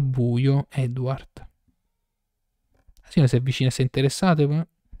angolo al buio Edward. La signora si avvicina, si è interessata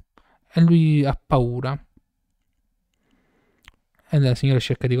e lui ha paura. E la signora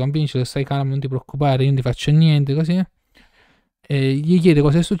cerca di convincerlo, stai calmo, non ti preoccupare, io non ti faccio niente, così. E gli chiede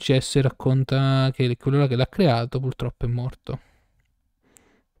cosa è successo e racconta che quello là che l'ha creato purtroppo è morto.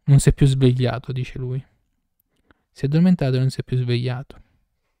 Non si è più svegliato, dice lui. Si è addormentato e non si è più svegliato.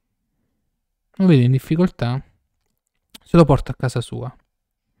 Lo vede in difficoltà, se lo porta a casa sua.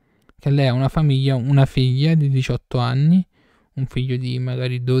 Che lei ha una famiglia, una figlia di 18 anni, un figlio di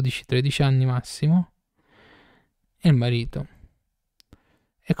magari 12-13 anni massimo, e il marito.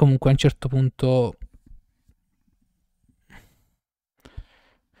 E comunque a un certo punto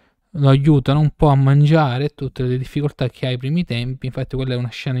lo aiutano un po' a mangiare tutte le difficoltà che ha ai primi tempi. Infatti quella è una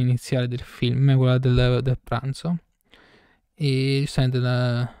scena iniziale del film, quella del pranzo. E giustamente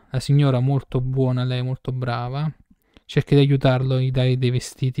la signora molto buona, lei molto brava, cerca di aiutarlo, gli dà dei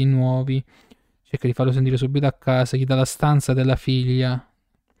vestiti nuovi, cerca di farlo sentire subito a casa, gli dà la stanza della figlia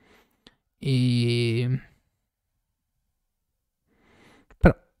e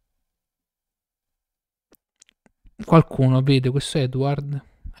però qualcuno vede questo Edward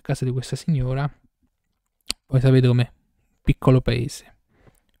a casa di questa signora. Poi sapete com'è, piccolo paese,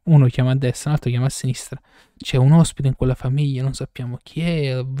 uno chiama a destra, un altro chiama a sinistra, c'è un ospite in quella famiglia, non sappiamo chi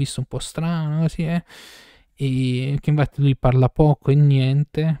è, l'ho visto un po' strano, così è, e che infatti lui parla poco e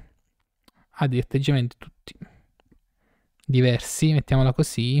niente, ha degli atteggiamenti tutti diversi, mettiamola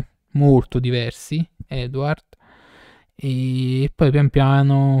così, molto diversi, Edward, e poi pian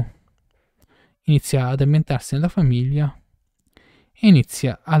piano inizia ad ambientarsi nella famiglia e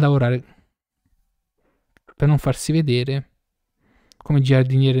inizia a lavorare per non farsi vedere come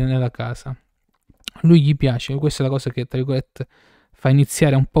giardiniere nella casa. Lui gli piace, questa è la cosa che tra virgolette fa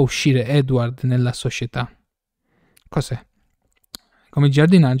iniziare un po' a uscire Edward nella società. Cos'è? Come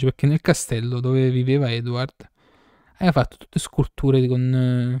giardinaggio, perché nel castello dove viveva Edward aveva fatto tutte sculture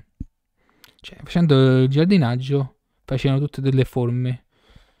con cioè facendo il giardinaggio facevano tutte delle forme,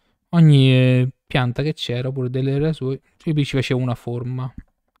 ogni pianta che c'era oppure delle rasure ci faceva una forma,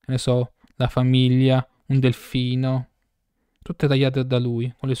 che ne so, la famiglia, un delfino, tutte tagliate da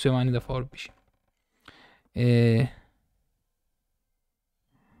lui con le sue mani da forbici. E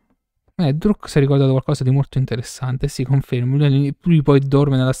Druk si è ricordato qualcosa di molto interessante. Si conferma. Lui poi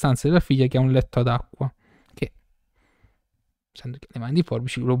dorme nella stanza della figlia che ha un letto ad acqua. Che, essendo che le mani di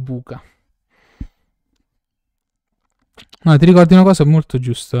forbici, lo buca. No, ti ricordi una cosa molto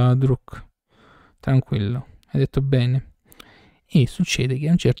giusta, Druk. Tranquillo, hai detto bene. E succede che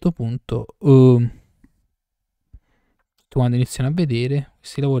a un certo punto, quando iniziano a vedere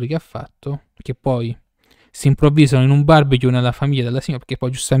questi lavori che ha fatto, che poi si improvvisano in un barbecue nella famiglia della signora, perché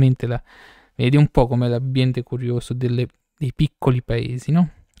poi giustamente vedi un po' come l'ambiente curioso dei piccoli paesi,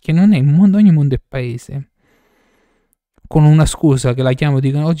 no? Che non è il mondo, ogni mondo è paese. Con una scusa che la chiamo e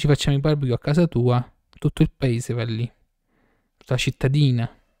dicono oggi facciamo il barbecue a casa tua, tutto il paese va lì. Tutta la cittadina,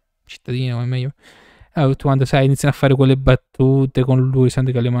 come meglio. Tu quando sai iniziano a fare quelle battute con lui,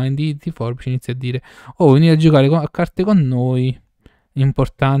 senti che ha le mani di forbici, inizia a dire oh, venire a giocare a carte con noi,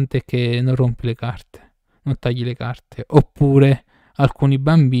 l'importante è che non rompi le carte, non tagli le carte. Oppure alcuni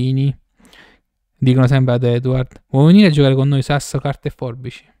bambini dicono sempre ad Edward vuoi venire a giocare con noi, sasso, carte e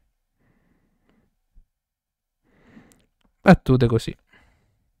forbici. Battute così,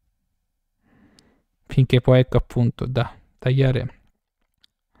 finché poi ecco appunto da tagliare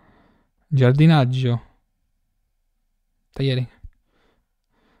giardinaggio.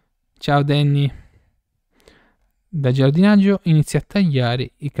 Ciao Danny. Da giardinaggio inizia a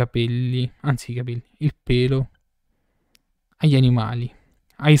tagliare i capelli, anzi i capelli, il pelo agli animali,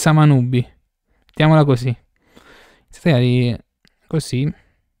 ai samanubi. Mettiamola così. Inizia a tagliare così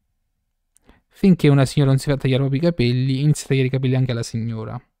finché una signora non si fa tagliare proprio i capelli, inizia a tagliare i capelli anche alla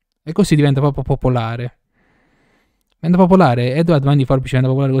signora. E così diventa proprio popolare. Edward Mani Forbici diventa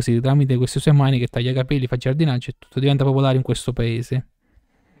popolare così, tramite queste sue mani che taglia i capelli, fa giardinaggio e tutto diventa popolare in questo paese.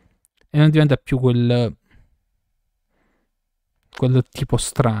 E non diventa più quel tipo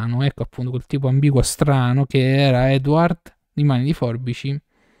strano, ecco appunto, quel tipo ambiguo strano che era Edward di Mani di Forbici,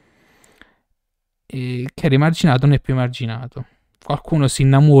 e che era emarginato, non è più emarginato. Qualcuno si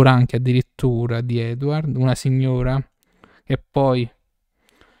innamora anche addirittura di Edward, una signora, e poi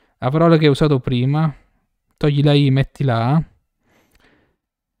la parola che ho usato prima, togli la I, metti la A,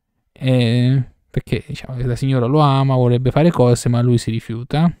 perché diciamo che la signora lo ama, vorrebbe fare cose, ma lui si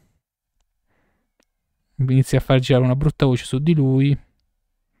rifiuta. Inizia a far girare una brutta voce su di lui,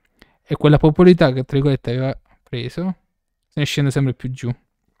 e quella popolarità che tra virgolette aveva preso se ne scende sempre più giù.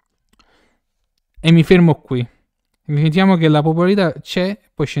 E mi fermo qui. Mettiamo che la popolarità c'è e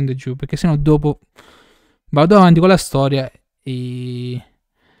poi scende giù, perché sennò dopo vado avanti con la storia e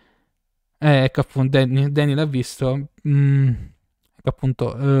ecco appunto Danny l'ha visto, ecco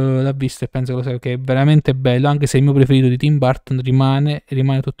appunto l'ha visto e penso che è veramente bello, anche se il mio preferito di Tim Burton rimane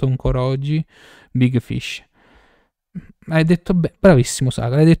tutto ancora oggi Big Fish. Hai detto bravissimo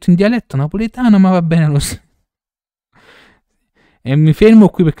Saka, l'hai detto in dialetto napoletano, ma va bene lo stesso. E mi fermo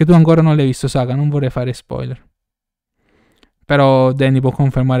qui perché tu ancora non l'hai visto Saka, non vorrei fare spoiler. Però Danny può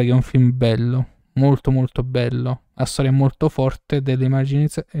confermare che è un film bello, molto molto bello. La storia è molto forte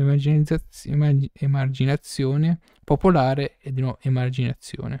dell'emarginazione popolare e di nuovo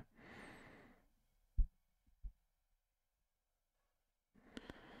emarginazione.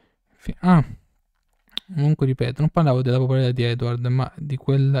 Comunque ripeto, non parlavo della popolarità di Edward, ma di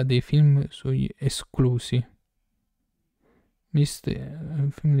quella dei film sugli esclusi.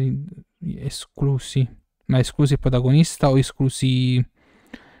 Film esclusi. Ma esclusi il protagonista o esclusi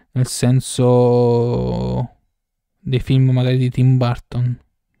nel senso dei film magari di Tim Burton?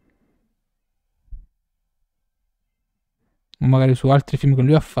 O magari su altri film che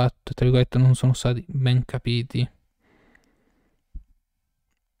lui ha fatto, tra virgolette, non sono stati ben capiti.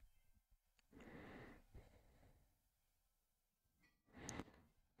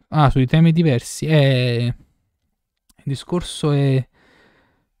 Sui temi diversi. Il discorso è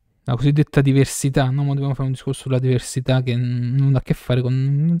la cosiddetta diversità, no? Ma dobbiamo fare un discorso sulla diversità che non ha a che fare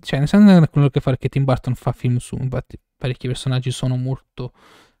con... Cioè, nel senso non ha a che fare che Tim Burton fa film su... Infatti parecchi personaggi sono molto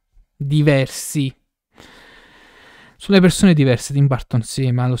diversi. Sulle persone diverse, Tim Burton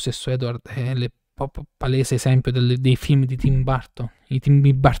sì, ma lo stesso Edward è palese esempio dei film di Tim Burton. I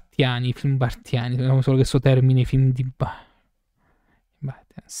film bartiani, vediamo solo questo termine, i film di...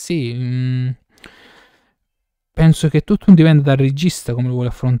 Sì... Penso che tutto dipende dal regista come vuole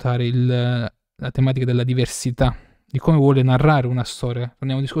affrontare la tematica della diversità, di come vuole narrare una storia.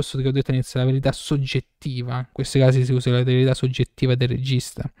 Torniamo al discorso che ho detto all'inizio, la verità soggettiva. In questi casi si usa la verità soggettiva del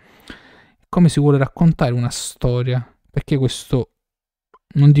regista. Come si vuole raccontare una storia. Perché questo,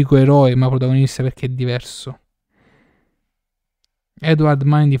 non dico eroe, ma protagonista, perché è diverso. Edward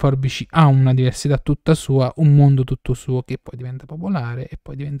Mani di Forbici ha una diversità tutta sua, un mondo tutto suo, che poi diventa popolare e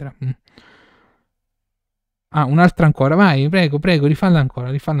poi diventerà... Ah, un'altra ancora. Vai, prego, prego, rifalla ancora,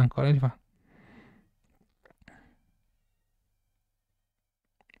 rifalla ancora, rifalla.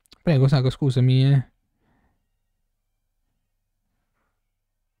 Prego, Saco, scusami,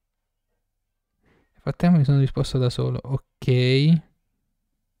 Nel frattempo mi sono risposto da solo. Ok.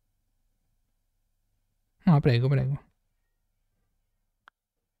 No, prego, prego.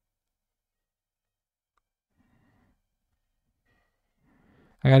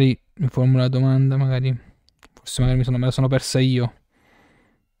 Magari mi formulo la domanda, magari. Forse magari me la sono persa io.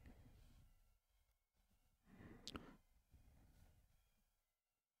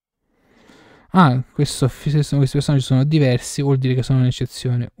 Ah, questi personaggi sono diversi, vuol dire che sono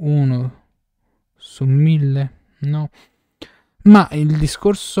un'eccezione. 1 su 1000? No. Ma il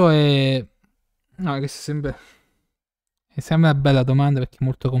discorso è... No, che sembra... Sembra una bella domanda perché è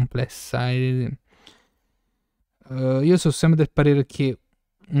molto complessa. Io sono sempre del parere che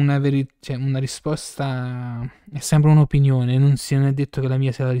cioè, una risposta è sempre un'opinione, non è detto che la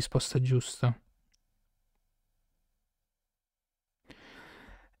mia sia la risposta giusta.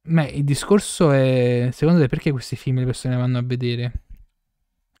 Ma il discorso è, secondo te, perché questi film le persone vanno a vedere?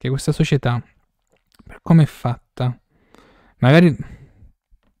 Che questa società, per come è fatta, magari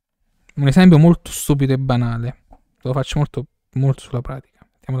un esempio molto stupido e banale, lo faccio molto, molto sulla pratica,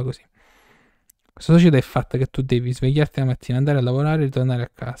 mettiamola così. Questa società è fatta che tu devi svegliarti la mattina, andare a lavorare e ritornare a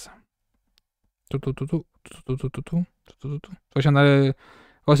casa. Faccio andare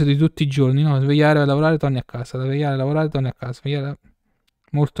cose di tutti i giorni, no? Svegliare, lavorare, torni a casa. Svegliare, lavorare, torni a casa. Svegliare...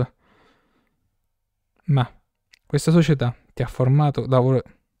 Molto. Ma questa società ti ha formato,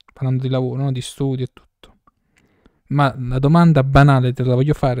 parlando di lavoro, no? Di studio e tutto. Ma la domanda banale te la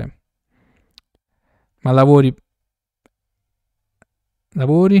voglio fare. Ma lavori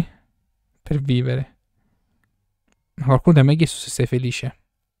per vivere? Ma qualcuno ti ha mai chiesto se sei felice?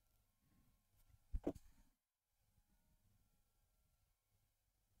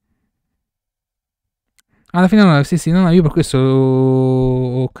 Alla fine no, sì, no, io per questo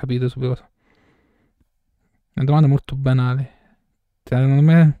ho capito subito cosa. Una domanda molto banale. Ti hanno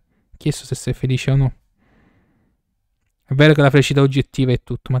mai chiesto se sei felice o no? È vero che la felicità oggettiva è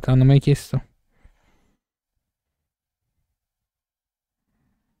tutto, ma te l'hanno mai chiesto?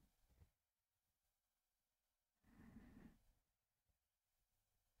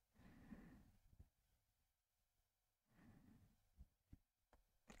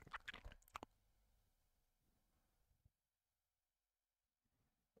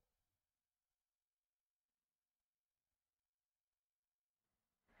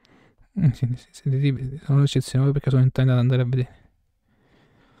 Sì, sono un'eccezione perché sono intento ad andare a vedere.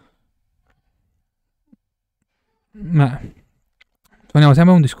 Ma torniamo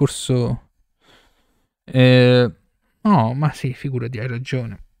sempre a un discorso. No, ma sì, figurati, hai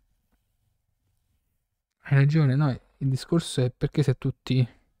ragione. Hai ragione, no, il discorso è perché se tutti,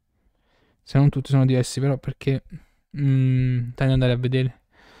 se non tutti sono diversi, però perché tenti ad andare a vedere.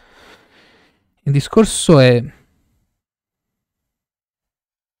 Il discorso è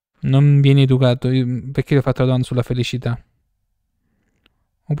non vieni educato, perché ho fatto la domanda sulla felicità.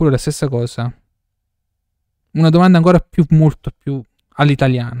 Oppure la stessa cosa. Una domanda ancora più, molto più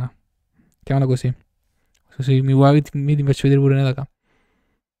all'italiana. Chiamala così. Così mi vuoi, ti faccio vedere pure nella camera.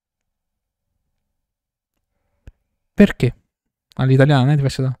 Perché? All'italiana, ti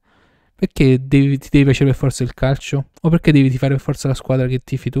faccio da... Perché ti devi piacere per forza il calcio? O perché devi tifare per forza la squadra che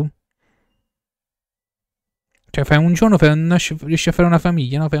tifi tu? Cioè, fai un giorno, riesci a fare una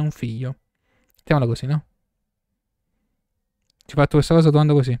famiglia, no? Fai un figlio. Chiamala così, no? Ti ho fatto questa cosa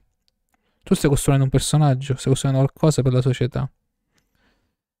domanda così. Tu stai costruendo un personaggio, stai costruendo qualcosa per la società.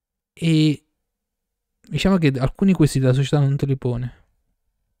 E diciamo che alcuni quesiti la società non te li pone.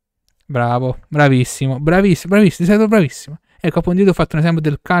 Bravo, bravissimo, bravissimo, bravissimo, sei stato bravissimo. Ecco, appunto, io ho fatto un esempio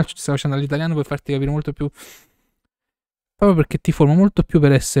del calcio, ti stavo facendo all'italiano per farti capire molto più. Proprio perché ti forma molto più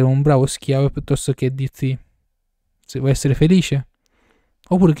per essere un bravo schiavo piuttosto che dirti se vuoi essere felice.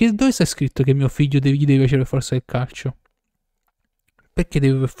 Oppure dove sta scritto che mio figlio gli deve piacere per forza il calcio? Perché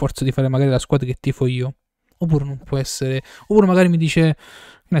deve per forza di fare magari la squadra che tifo io? Oppure non può essere. Oppure magari mi dice.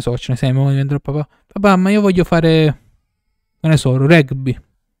 Che ne so, ce ne sei, mi vendrò papà. Papà, ma io voglio fare. Che ne so, rugby.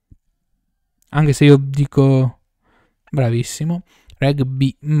 Anche se io dico. Bravissimo.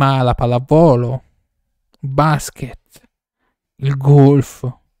 Rugby, ma la pallavolo. Basket. Il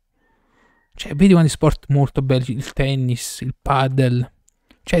golf. Cioè, vedi quanti sport molto belli. Il tennis, il paddle.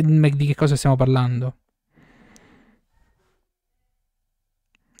 Cioè, di che cosa stiamo parlando?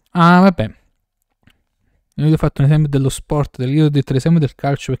 Ah, vabbè. Io ho fatto un esempio dello sport, io ho detto l'esempio del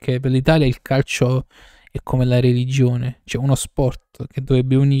calcio perché per l'Italia il calcio è come la religione, cioè uno sport che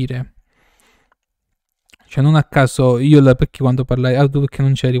dovrebbe unire. Cioè, non a caso io perché quando parlai, tu perché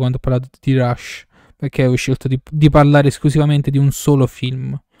non c'eri quando ho parlato di Rush, perché avevo scelto di parlare esclusivamente di un solo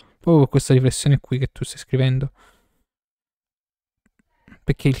film, proprio per questa riflessione qui che tu stai scrivendo.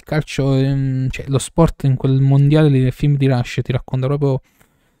 Perché il calcio, cioè lo sport in quel mondiale del film di Rush ti racconta proprio,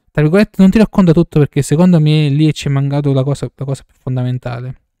 tra virgolette, non ti racconta tutto, perché secondo me lì ci è mancato la cosa più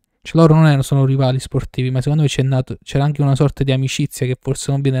fondamentale. Cioè loro non erano solo rivali sportivi, ma secondo me c'era anche una sorta di amicizia che forse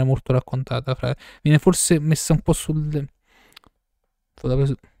non viene molto raccontata. Viene forse messa un po' sulle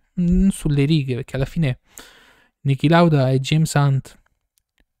righe, perché alla fine Niki Lauda e James Hunt,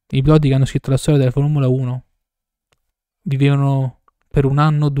 i piloti che hanno scritto la storia della Formula 1, vivevano per un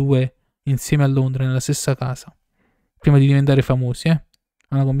anno o due insieme a Londra nella stessa casa prima di diventare famosi,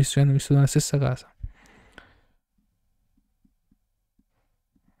 hanno vissuto nella stessa casa.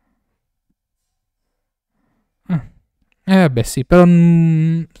 Vabbè, sì, però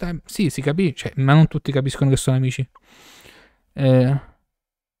sì, si capisce, cioè, ma non tutti capiscono che sono amici. E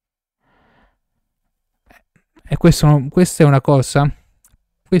questa è una cosa,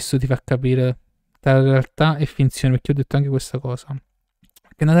 questo ti fa capire tra realtà e finzione, perché ho detto anche questa cosa,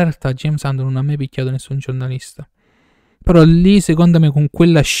 che nella realtà James Hunt non ha mai picchiato nessun giornalista, però lì secondo me con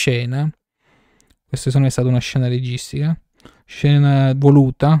quella scena, questa secondo me è stata una scena registica, scena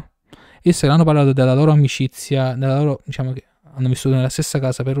voluta, e se hanno parlato della loro amicizia, della loro, diciamo che hanno vissuto nella stessa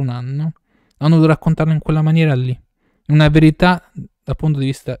casa per un anno, hanno dovuto raccontarlo in quella maniera lì, una verità dal punto di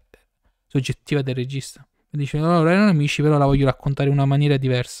vista soggettiva del regista. Dice, loro erano amici, però la voglio raccontare in una maniera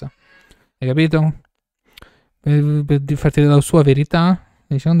diversa. Hai capito? Per farti della sua verità,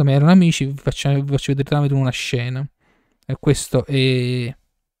 secondo me erano amici, vi faccio vedere tramite una scena. E questo è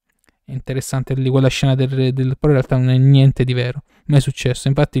interessante lì, quella scena però in realtà non è niente di vero. Non è successo.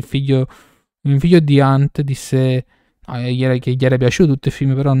 Infatti il figlio di Hunt disse che gli era piaciuto tutto il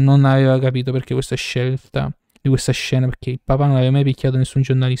film, però non aveva capito perché questa scelta di questa scena, perché il papà non aveva mai picchiato nessun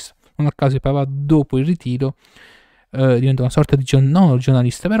giornalista. Non a caso il papà dopo il ritiro diventa una sorta di non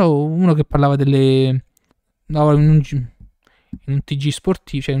giornalista, però uno che parlava in un TG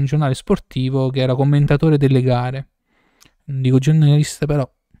sportivo, cioè un giornale sportivo, che era commentatore delle gare. Non dico giornalista,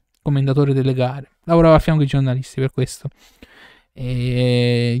 però commentatore delle gare. Lavorava a fianco ai giornalisti per questo.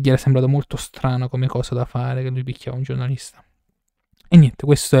 E gli era sembrato molto strano come cosa da fare che lui picchiava un giornalista. E niente,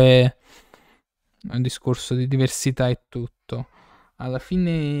 questo è un discorso di diversità e tutto. Alla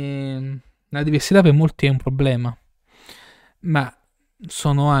fine la diversità per molti è un problema, ma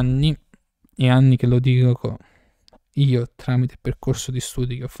sono anni e anni che lo dico io tramite il percorso di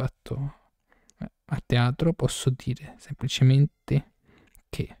studi che ho fatto a teatro. Posso dire semplicemente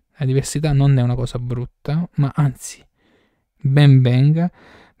che la diversità non è una cosa brutta, ma anzi ben venga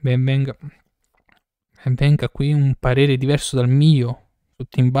qui un parere diverso dal mio su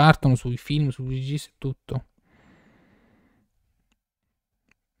Tim Burton, sui film, sui registi e tutto.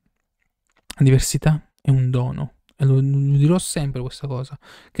 La diversità è un dono, e lo dirò sempre questa cosa.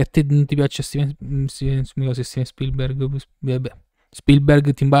 Che a te non ti piace Steven Spielberg,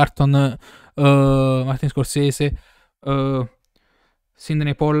 Tim Burton, Martin Scorsese,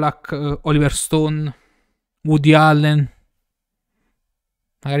 Sidney Pollack, Oliver Stone, Woody Allen,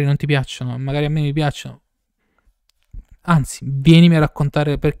 magari non ti piacciono, magari a me mi piacciono. Anzi, vienimi a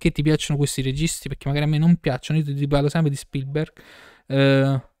raccontare perché ti piacciono questi registi, perché magari a me non piacciono. Io ti parlo sempre di Spielberg.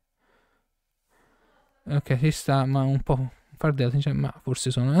 Ok, si sta, ma un po' fardello, ma forse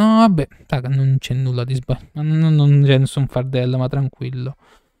sono... No, vabbè, raga, non c'è nulla di sbaglio. Non c'è nessun fardello, ma tranquillo.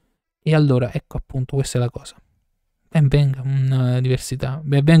 E allora, ecco appunto, questa è la cosa. Ben venga una diversità,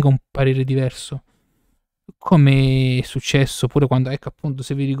 ben venga un parere diverso. Come è successo pure quando, ecco appunto,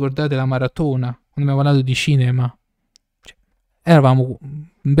 se vi ricordate la maratona, quando abbiamo parlato di cinema, cioè, eravamo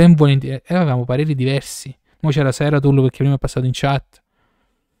ben volentieri, avevamo pareri diversi. Ora c'era Sera Tullo perché prima è passato in chat,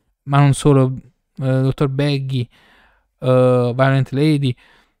 ma non solo, Dottor Baggy, Violent Lady,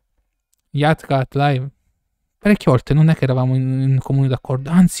 Yatcat Live. Parecchie volte non è che eravamo in comune d'accordo,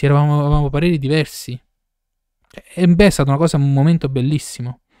 anzi avevamo pareri diversi. E beh, è stata una cosa, un momento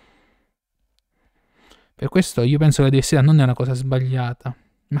bellissimo. Per questo io penso che la diversità non è una cosa sbagliata,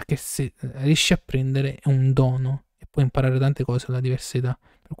 ma che se riesci a prendere è un dono e puoi imparare tante cose dalla diversità.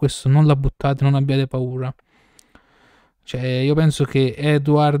 Per questo non la buttate, non abbiate paura. Cioè, io penso che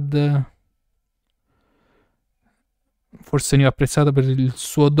Edward forse veniva apprezzato per il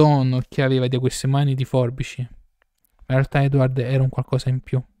suo dono che aveva di queste mani di forbici. Ma in realtà Edward era un qualcosa in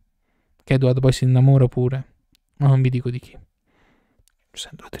più. Che Edward poi si innamora pure. Ma non vi dico di chi.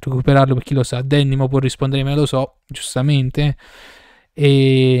 Dovete recuperarlo per chi lo sa. Danny può rispondere, me lo so, giustamente.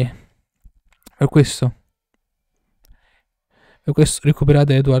 E per questo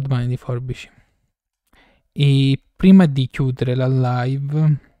recuperate Edward Mani di forbici. E prima di chiudere la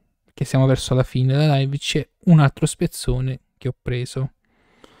live, che siamo verso la fine della live, c'è un altro spezzone che ho preso.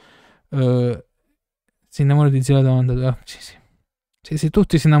 Si innamora di Ziolello92. Sì,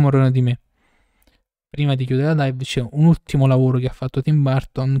 tutti si innamorano di me. Prima di chiudere la live c'è un ultimo lavoro che ha fatto Tim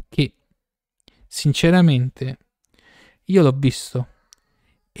Burton che sinceramente io l'ho visto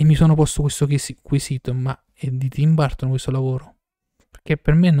e mi sono posto questo quesito, ma è di Tim Burton questo lavoro? Perché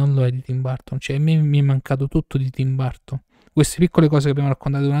per me non lo è di Tim Burton, cioè a me mi è mancato tutto di Tim Burton. Queste piccole cose che abbiamo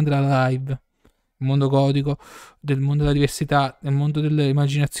raccontato durante la live, il mondo gotico, del mondo della diversità, del mondo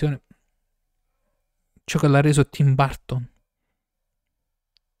dell'immaginazione, ciò che l'ha reso Tim Burton.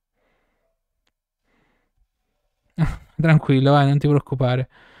 Tranquillo, vai, non ti preoccupare.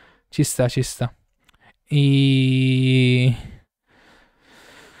 Ci sta. E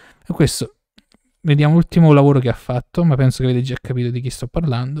questo, vediamo l'ultimo lavoro che ha fatto, ma penso che avete già capito di chi sto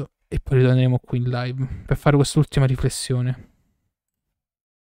parlando. E poi ritorneremo qui in live per fare quest'ultima riflessione.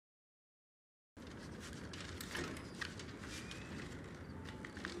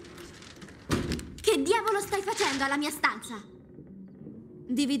 Che diavolo stai facendo alla mia stanza?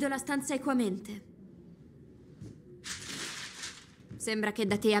 Divido la stanza equamente. Sembra che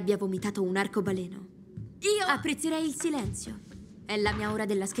da te abbia vomitato un arcobaleno. Io apprezzerei il silenzio. È la mia ora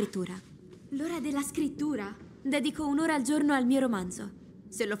della scrittura. L'ora della scrittura? Dedico un'ora al giorno al mio romanzo.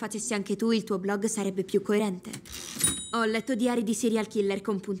 Se lo facessi anche tu, il tuo blog sarebbe più coerente. Ho letto diari di serial killer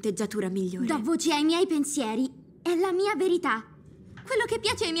con punteggiatura migliore. Do voce ai miei pensieri. È la mia verità. Quello che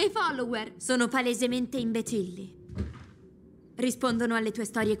piace ai miei follower. Sono palesemente imbecilli. Rispondono alle tue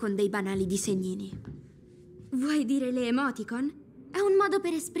storie con dei banali disegnini. Vuoi dire le emoticon? È un modo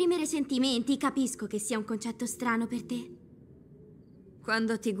per esprimere sentimenti. Capisco che sia un concetto strano per te.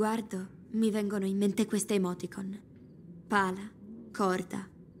 Quando ti guardo, mi vengono in mente queste emoticon. Pala, corda,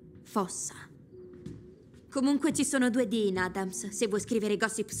 fossa. Comunque ci sono 2 D in Adams. Se vuoi scrivere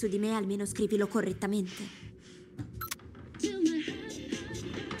gossip su di me, almeno scrivilo correttamente.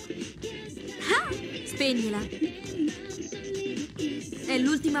 Ah! Spegnila. È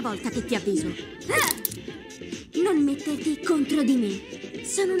l'ultima volta che ti avviso. Non metterti contro di me.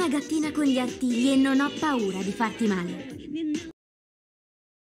 Sono una gattina con gli artigli e non ho paura di farti male.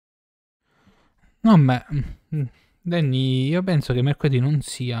 No, ma Danny, io penso che mercoledì non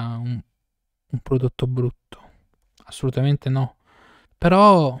sia un prodotto brutto. Assolutamente no.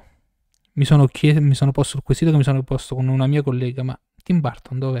 Però mi sono posto il quesito che mi sono posto con una mia collega, ma Tim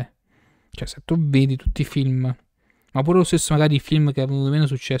Burton dov'è? Cioè, se tu vedi tutti i film, ma pure lo stesso magari i film che avevano meno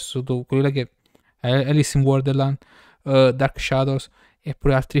successo, quello che Alice in Wonderland, Dark Shadows e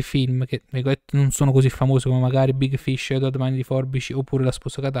pure altri film che non sono così famosi come magari Big Fish, Edward Mani di Forbici oppure La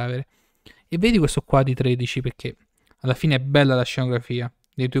sposa cadavere, e vedi questo qua di 13 perché alla fine è bella la scenografia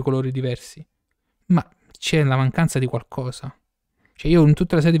dei tuoi colori diversi, ma c'è la mancanza di qualcosa. Cioè io in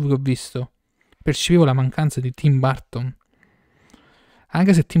tutta la serie che ho visto percepivo la mancanza di Tim Burton,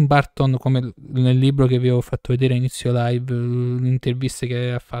 anche se Tim Burton, come nel libro che vi avevo fatto vedere a inizio live, le interviste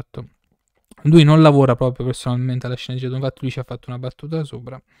che ha fatto, lui non lavora proprio personalmente alla sceneggiatura. Infatti lui ci ha fatto una battuta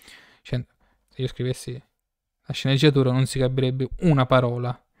sopra, cioè, se io scrivessi la sceneggiatura non si capirebbe una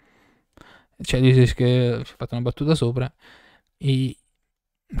parola, cioè dice che ci ha fatto una battuta sopra e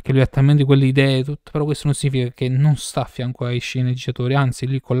che lui ha talmente quelle idee tutto, però questo non significa che non sta a fianco ai sceneggiatori, anzi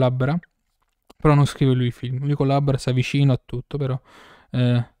lui collabora, però non scrive lui i film, lui collabora, sta vicino a tutto, però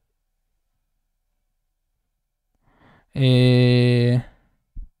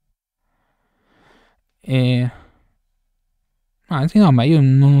anzi no, ma io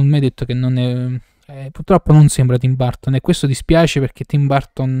non ho mai detto che non è, purtroppo non sembra Tim Burton, e questo dispiace perché Tim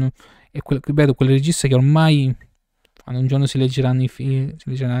Burton è ripeto, quel regista che ormai quando un giorno si leggeranno i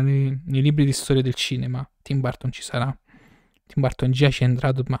libri di storia del cinema, Tim Burton ci sarà. Tim Burton già ci è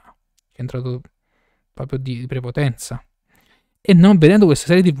entrato, ma ci è entrato proprio di prepotenza. E non vedendo questa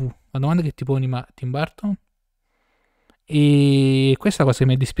serie TV, la domanda che ti poni, ma Tim Burton? E questa cosa che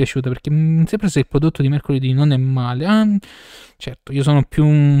mi è dispiaciuta, perché sempre se il prodotto di mercoledì non è male, certo, io sono più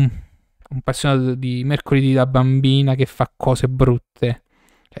un appassionato di mercoledì da bambina che fa cose brutte.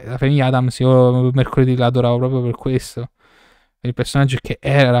 La famiglia Adams io mercoledì la adoravo proprio per questo, per il personaggio che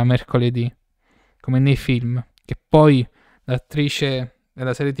era mercoledì, come nei film, che poi l'attrice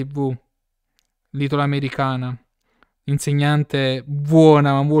della serie TV l'italo-americana, l'insegnante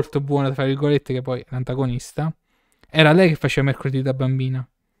buona, ma molto buona tra virgolette, che poi è l'antagonista, era lei che faceva mercoledì da bambina,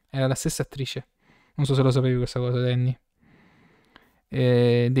 era la stessa attrice. Non so se lo sapevi questa cosa, Danny,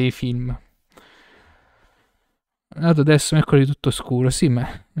 dei film. Adesso mercoledì tutto scuro, sì, ma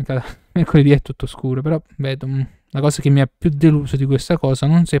mercoledì è tutto scuro, però vedo la cosa che mi ha più deluso di questa cosa,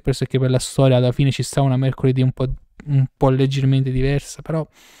 non se perché per la storia alla fine ci sta una mercoledì un po' leggermente diversa, però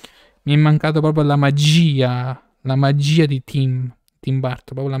mi è mancato proprio la magia di Tim Burton,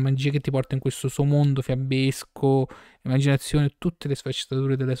 proprio la magia che ti porta in questo suo mondo fiabesco, immaginazione, tutte le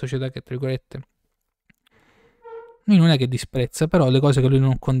sfaccettature della società che, tra virgolette, lui non è che disprezza, però le cose che lui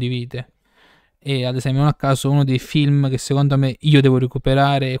non condivide. E ad esempio, non a caso, uno dei film che secondo me io devo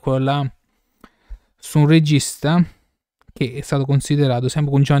recuperare è quello là su un regista che è stato considerato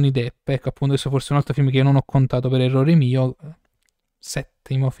sempre con Johnny Depp. Ecco, appunto, questo forse è un altro film che io non ho contato per errore mio.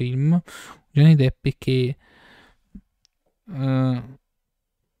 7° film. Johnny Depp che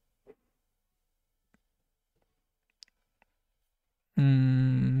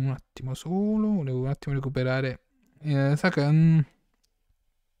un attimo solo, volevo un attimo recuperare. Sa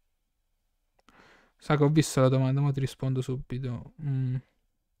che ho visto la domanda, ma ti rispondo subito.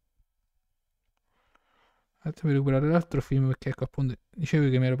 Fatemi recuperare l'altro film perché, ecco, appunto, dicevo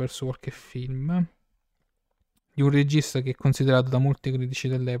che mi ero perso qualche film di un regista che è considerato da molti critici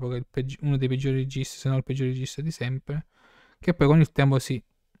dell'epoca uno dei peggiori registi, se non il peggiore regista di sempre, che poi con il tempo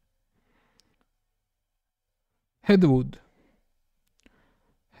Ed Wood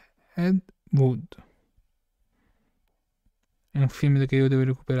è un film che io devo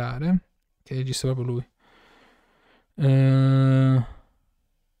recuperare, che regista proprio lui.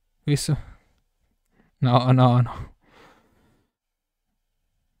 Visto? No.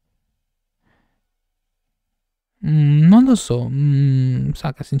 Non lo so,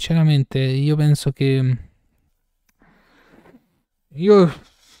 Saka, sinceramente io penso che io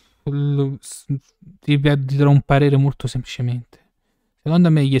ti darò un parere molto semplicemente.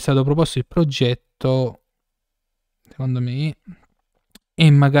 Secondo me gli è stato proposto il progetto, secondo me, e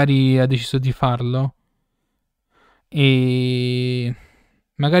magari ha deciso di farlo, e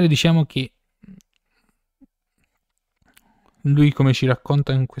magari diciamo che lui, come ci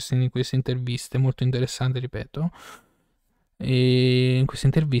racconta in queste interviste molto interessanti, ripeto, e in questa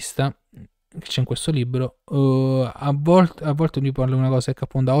intervista che c'è in questo libro, a volte lui parla di una cosa, che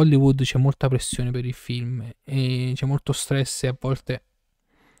appunto a Hollywood c'è molta pressione per il film e c'è molto stress, e a volte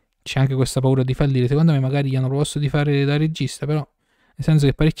c'è anche questa paura di fallire. Secondo me magari gli hanno proposto di fare da regista, però nel senso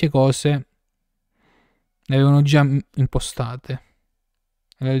che parecchie cose le avevano già impostate,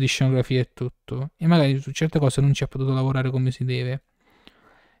 la di scenografia e tutto, e magari su certe cose non ci ha potuto lavorare come si deve,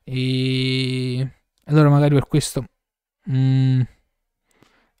 e allora magari per questo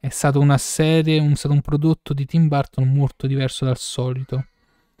è stato una serie, è stato un prodotto di Tim Burton molto diverso dal solito,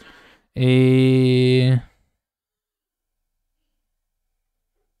 e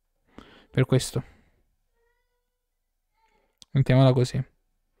per questo mettiamola così, è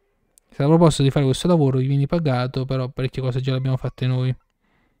stato proposto di fare questo lavoro, gli viene pagato, però parecchie cose già le abbiamo fatte noi,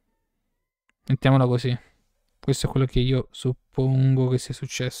 mettiamola così. Questo è quello che io suppongo che sia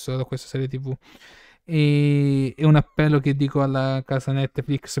successo da questa serie TV. E è un appello che dico alla casa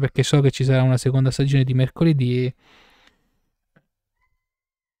Netflix, perché so che ci sarà una seconda stagione di mercoledì, e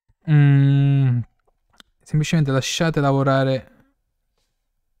semplicemente lasciate lavorare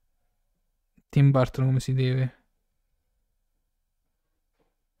Tim Burton come si deve.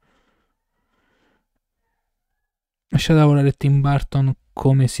 Lasciate lavorare Tim Burton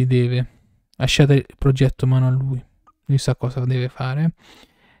come si deve. Lasciate il progetto in mano a lui. Lui sa cosa deve fare.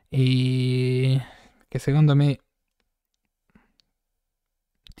 E che secondo me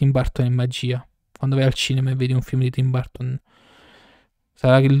Tim Burton è magia. Quando vai al cinema e vedi un film di Tim Burton,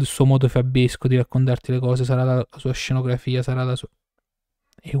 sarà che il suo modo fiabesco di raccontarti le cose, sarà la sua scenografia, sarà la sua...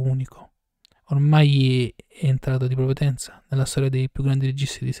 è unico. Ormai è entrato di potenza nella storia dei più grandi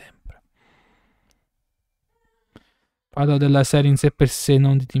registi di sempre. Parlo della serie in sé per sé,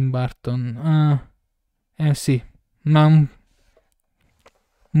 non di Tim Burton. Sì, ma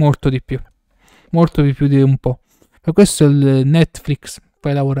molto di più di un po'. Per questo il Netflix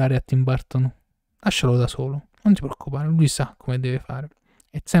puoi lavorare a Tim Burton, lascialo da solo, non ti preoccupare, lui sa come deve fare,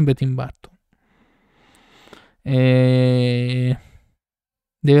 è sempre Tim Burton, e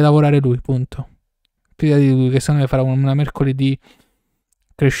deve lavorare lui, punto. Fidati di lui, che se no farà una mercoledì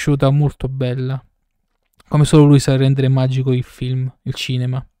cresciuta molto bella, come solo lui sa rendere magico il film, il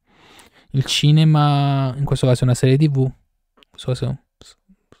cinema, in questo caso è una serie TV,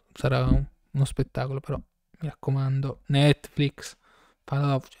 sarà uno spettacolo, però mi raccomando, Netflix,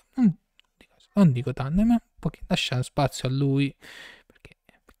 non dico tanto, ma lascia spazio a lui, perché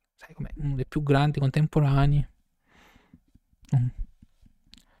sai com'è, uno dei più grandi contemporanei.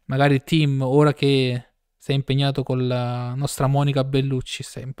 Magari Tim, ora che sei impegnato con la nostra Monica Bellucci,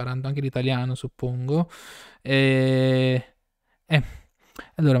 stai imparando anche l'italiano, suppongo,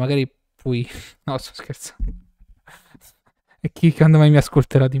 allora magari puoi... no, sto scherzando. E chi quando mai mi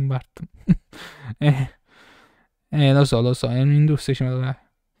ascolterà Tim Burton? Lo so, è un'industria cinematografica.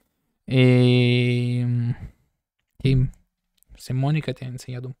 Se Monica ti ha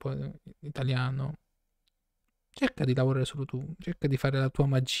insegnato un po' italiano, cerca di lavorare solo tu, cerca di fare la tua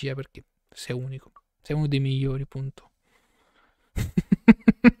magia perché sei unico, sei uno dei migliori, punto.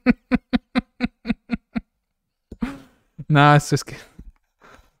 No, sto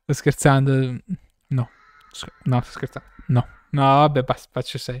scherzando. No, sto scherzando. No, vabbè, basta,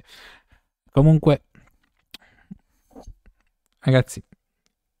 faccio 6. Comunque, ragazzi,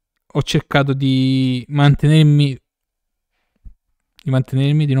 ho cercato di mantenermi,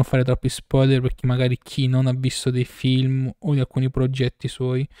 di non fare troppi spoiler, perché magari chi non ha visto dei film o di alcuni progetti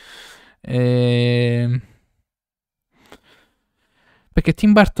suoi, perché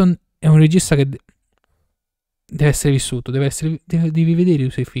Tim Burton è un regista che deve essere vissuto, devi vedere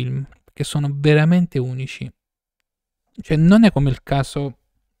i suoi film, che sono veramente unici. Cioè, non è come il caso,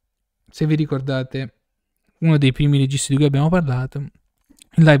 se vi ricordate, uno dei primi registi di cui abbiamo parlato, in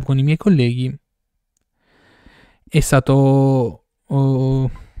live con i miei colleghi, è stato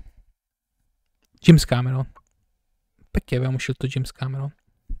James Cameron. Perché avevamo scelto James Cameron?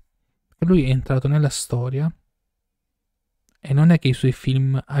 Perché lui è entrato nella storia e non è che i suoi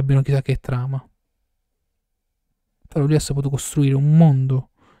film abbiano chissà che trama, però lui ha saputo costruire un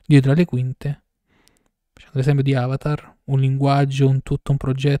mondo dietro alle quinte, facendo l'esempio di Avatar, un linguaggio, un tutto, un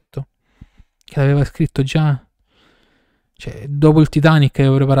progetto che l'aveva scritto già, cioè dopo il Titanic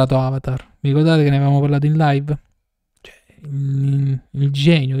aveva preparato Avatar. Vi ricordate che ne avevamo parlato in live? Cioè, il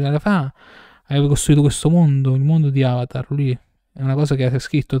genio che aveva costruito questo mondo, il mondo di Avatar. Lui è una cosa che ha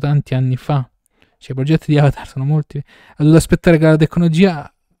scritto tanti anni fa. Cioè, i progetti di Avatar sono molti. Ha dovuto aspettare che la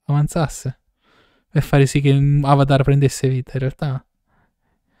tecnologia avanzasse per fare sì che Avatar prendesse vita, in realtà.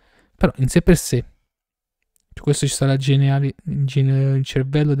 Però in sé per sé, questo ci sta il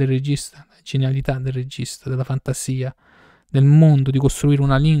cervello del regista, la genialità del regista, della fantasia, del mondo, di costruire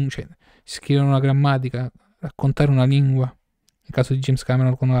una lingua, cioè scrivere una grammatica, raccontare una lingua, nel caso di James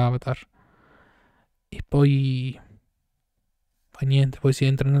Cameron con Avatar. E poi niente, poi si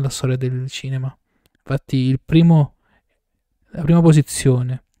entra nella storia del cinema. Infatti la prima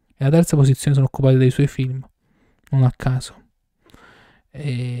posizione e la terza posizione sono occupate dai suoi film, non a caso.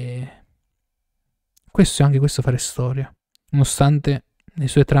 E anche questo fare storia, nonostante le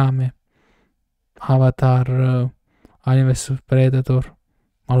sue trame, Avatar, Alien vs Predator,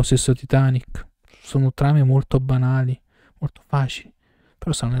 ma lo stesso Titanic, sono trame molto banali, molto facili,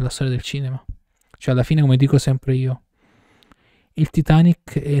 però sono nella storia del cinema. Cioè, alla fine, come dico sempre io, il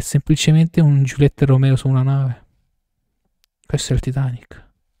Titanic è semplicemente un Giulietta e Romeo su una nave. Questo è il Titanic.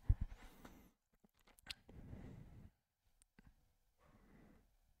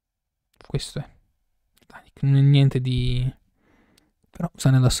 Questo è Titanic, non è niente di, però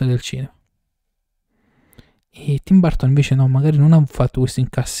sta nella storia del cinema. E Tim Burton invece no, magari non ha fatto questi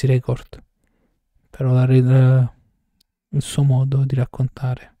incassi record, però il suo modo di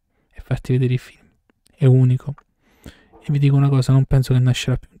raccontare e farti vedere i film è unico. E vi dico una cosa, non penso che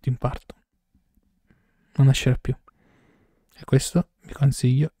nascerà più un Tim Burton, non nascerà più. E questo vi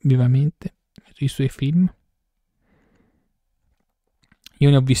consiglio vivamente i suoi film. Io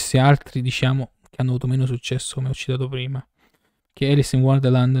ne ho visti altri, diciamo, che hanno avuto meno successo, come ho citato prima. Che Alice in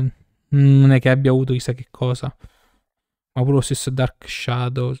Wonderland non è che abbia avuto chissà che cosa, ma pure lo stesso Dark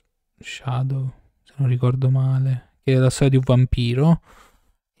Shadow, se non ricordo male, che è la storia di un vampiro.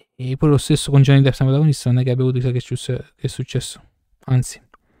 E pure lo stesso con Johnny Depp come protagonista non è che abbia avuto chissà che è successo. Anzi,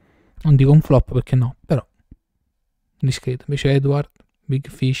 non dico un flop perché no, però discreto. Invece Edward, Big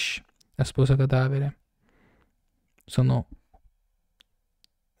Fish, La sposa cadavere non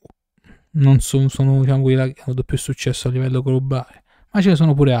sono diciamo quelli che hanno avuto più successo a livello globale, ma ce ne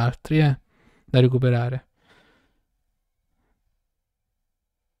sono pure altri da recuperare.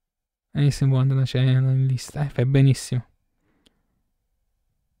 E se non c'è in lista, fai benissimo.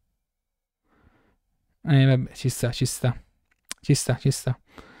 Vabbè, ci sta.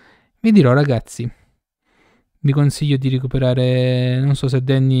 Vi dirò, ragazzi, vi consiglio di recuperare, non so se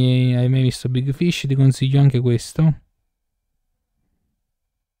Danny hai mai visto Big Fish, ti consiglio anche questo.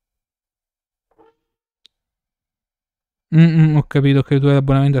 Ho capito che tu hai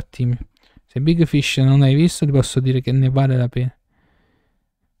l'abbonamento a Team. Se Big Fish non hai visto, ti posso dire che ne vale la pena.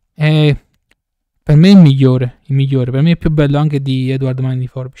 Per me è il migliore. Per me è più bello anche di Edward Mani di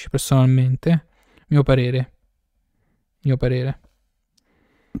Forbice, personalmente. Mio parere. Ti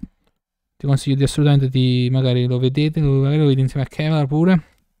consiglio di assolutamente magari lo vedete, magari lo vedete insieme a Kevlar pure,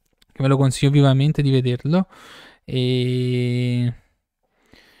 che ve lo consiglio vivamente di vederlo. E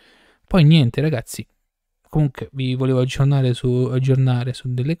poi niente, ragazzi, Comunque vi volevo aggiornare su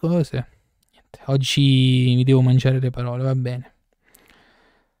delle cose. Niente, oggi mi devo mangiare le parole, va bene.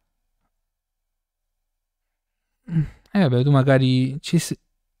 Vabbè, tu magari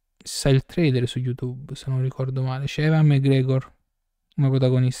sai il trailer su YouTube, se non ricordo male. C'è Evan McGregor come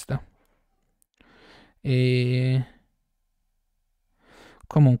protagonista. E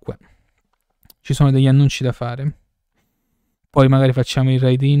comunque ci sono degli annunci da fare. Poi magari facciamo il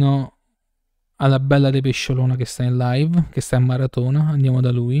raidino alla Bella De Pesciolona che sta in live, che sta in maratona. Andiamo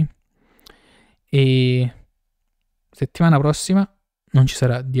da lui. E settimana prossima non ci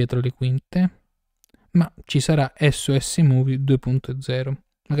sarà Dietro le quinte, ma ci sarà SOS Movie 2.0.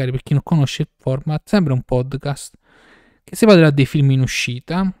 Magari per chi non conosce il format, sembra un podcast che si parlerà dei film in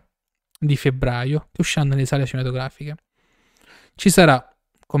uscita di febbraio che usciranno nelle sale cinematografiche. Ci sarà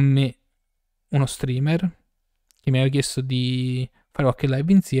con me uno streamer che mi aveva chiesto di fare qualche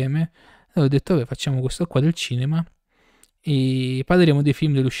live insieme e ho detto vabbè, facciamo questo qua del cinema e parleremo dei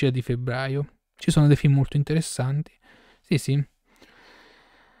film dell'uscita di febbraio. Ci sono dei film molto interessanti. Sì.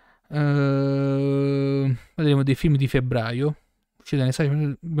 Parleremo dei film di febbraio.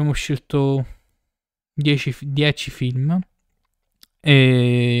 Abbiamo scelto 10 film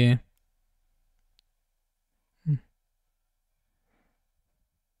e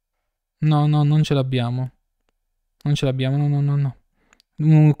no, non ce l'abbiamo. No.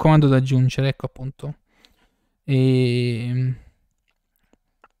 Un comando da aggiungere, ecco appunto. E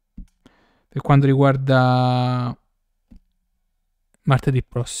per quanto riguarda martedì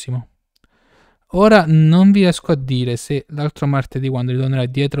prossimo, ora non vi riesco a dire se l'altro martedì, quando ritornerà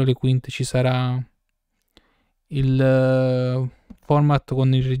Dietro le quinte, ci sarà il format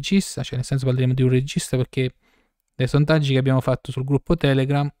con il regista, cioè nel senso parleremo di un regista, perché dai sondaggi che abbiamo fatto sul gruppo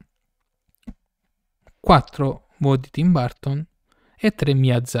Telegram 4 voti Tim Burton e 3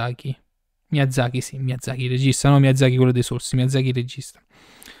 Miyazaki. Miyazaki regista, no Miyazaki quello dei sorsi, Miyazaki regista.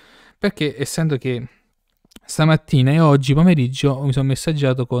 Perché essendo che stamattina e oggi pomeriggio mi sono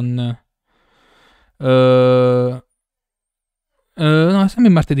messaggiato con no, sempre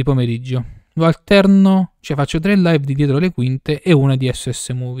martedì pomeriggio lo alterno, cioè faccio 3 live di Dietro le quinte e una di SOS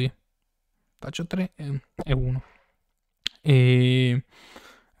Movie. Faccio 3 e 1. E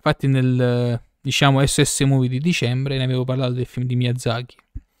infatti nel diciamo SOS Movie di dicembre ne avevo parlato del film di Miyazaki.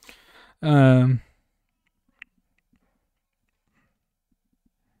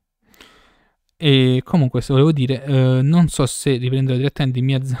 E comunque se volevo dire, non so se riprenderò direttamente di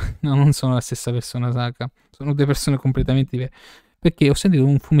Miyazaki. No, non sono la stessa persona, Saka, sono due persone completamente diverse, perché ho sentito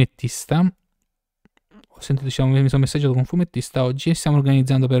un fumettista, diciamo, mi sono messaggiato con un fumettista oggi e stiamo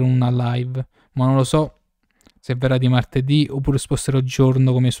organizzando per una live, ma non lo so se verrà di martedì oppure sposterò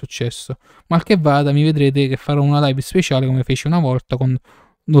giorno come è successo. Mal che vada, mi vedrete che farò una live speciale come feci una volta con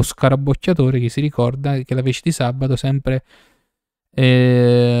lo scarabocchiatore, che si ricorda che la feci di sabato, sempre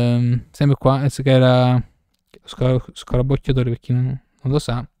qua, che era lo scarabocchiatore, per chi non lo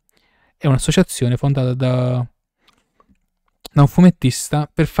sa, è un'associazione fondata da un fumettista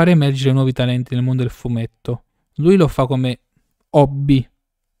per far emergere nuovi talenti nel mondo del fumetto. Lui lo fa come hobby,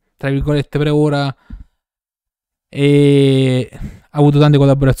 tra virgolette, per ora, e ha avuto tante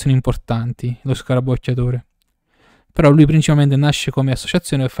collaborazioni importanti, lo scarabocchiatore. Però lui principalmente nasce come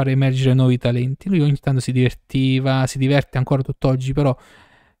associazione per far emergere nuovi talenti. Lui ogni tanto si diverte ancora tutt'oggi, però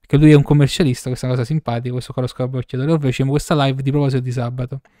che lui è un commercialista, questa cosa simpatica, questo qua lo scarabocchiatore. Allora facciamo questa live di proposito di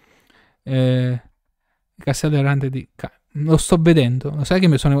sabato. Castello Errante di... Lo sto vedendo, lo sai che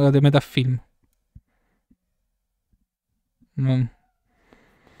mi sono arrivato a metà film? Non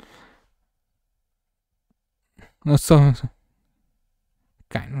so.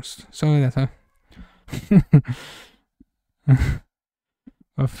 Ok, non sto vedendo.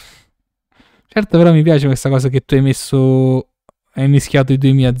 Certo, però mi piace questa cosa che tu hai mischiato i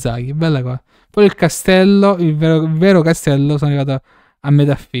due Miyazaki, bella cosa. Poi il castello, il vero castello, sono arrivato a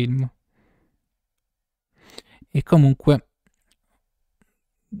metà film. E comunque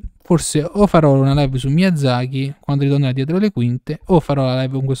forse o farò una live su Miyazaki quando ritornerà Dietro le quinte, o farò la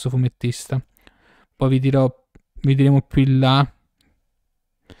live con questo fumettista. Poi vi diremo più in là.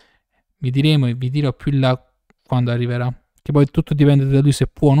 Vi diremo e vi dirò più in là quando arriverà. Che poi tutto dipende da lui, se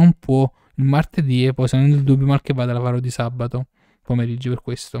può o non può il martedì, e poi se non è il dubbio mal che vada la farò di sabato pomeriggio, per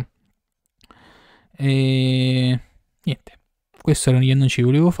questo. E niente, questo erano gli annunci che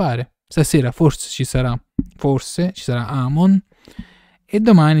volevo fare. Stasera forse ci sarà Amon e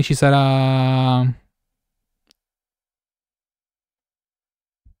domani ci sarà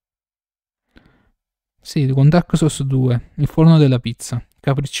con Dark Souls 2, il forno della pizza,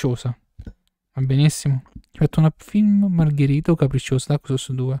 capricciosa. Va benissimo. Ci metto un film margherita o capricciosa, Dark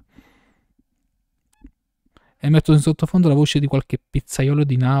Souls 2. E metto in sottofondo la voce di qualche pizzaiolo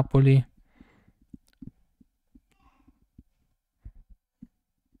di Napoli.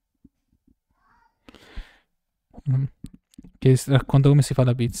 Che racconta come si fa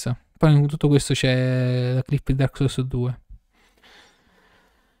la pizza. Poi in tutto questo c'è la clip di Dark Souls 2.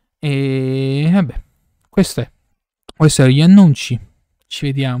 E vabbè, questo erano gli annunci. Ci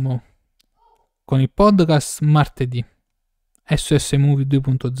vediamo con il podcast martedì. SOS Movie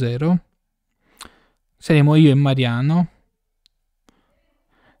 2.0. Saremo io e Mariano.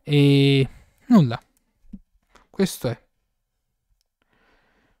 E nulla. Questo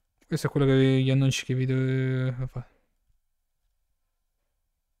è quello che gli annunci che vi devo fare.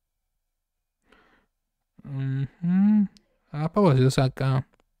 A proposito, Sacca,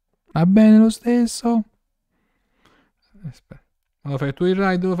 va bene lo stesso? Aspetta, lo fai tu il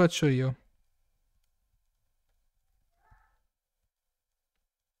ride o lo faccio io?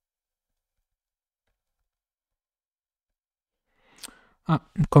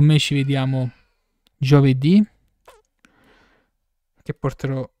 Con me ci vediamo giovedì, che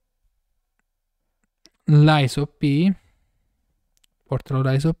porterò l'ISOP.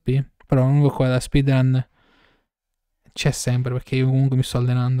 Però comunque qua da speedrun c'è sempre, perché io comunque mi sto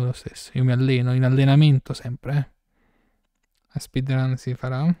allenando lo stesso. Io mi alleno in allenamento sempre, La speedrun si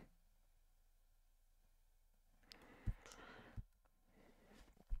farà.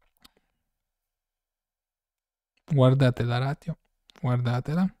 Guardate la radio,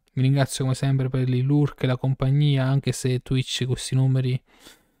 guardatela. Vi ringrazio come sempre per i lurk e la compagnia, anche se Twitch con questi numeri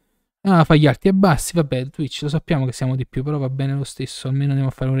fa gli alti e bassi. Vabbè, Twitch lo sappiamo che siamo di più, però va bene lo stesso. Almeno andiamo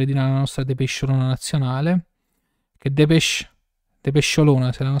a fare un redino alla nostra depesciolona nazionale. Che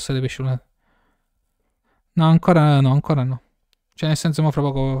depesciolona, se la nostra depesciolona. No, ancora no. Cioè, nel senso, mo fra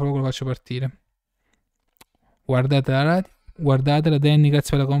poco lo faccio partire. Guardate la radio, guardatela. Danny,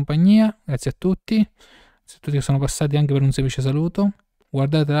 grazie per la compagnia. Grazie a tutti. Grazie a tutti che sono passati anche per un semplice saluto.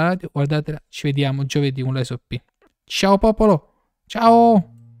 Guardate la radio, guardatela. Ci vediamo giovedì con l'SOP. Ciao popolo.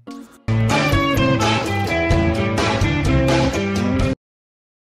 Ciao.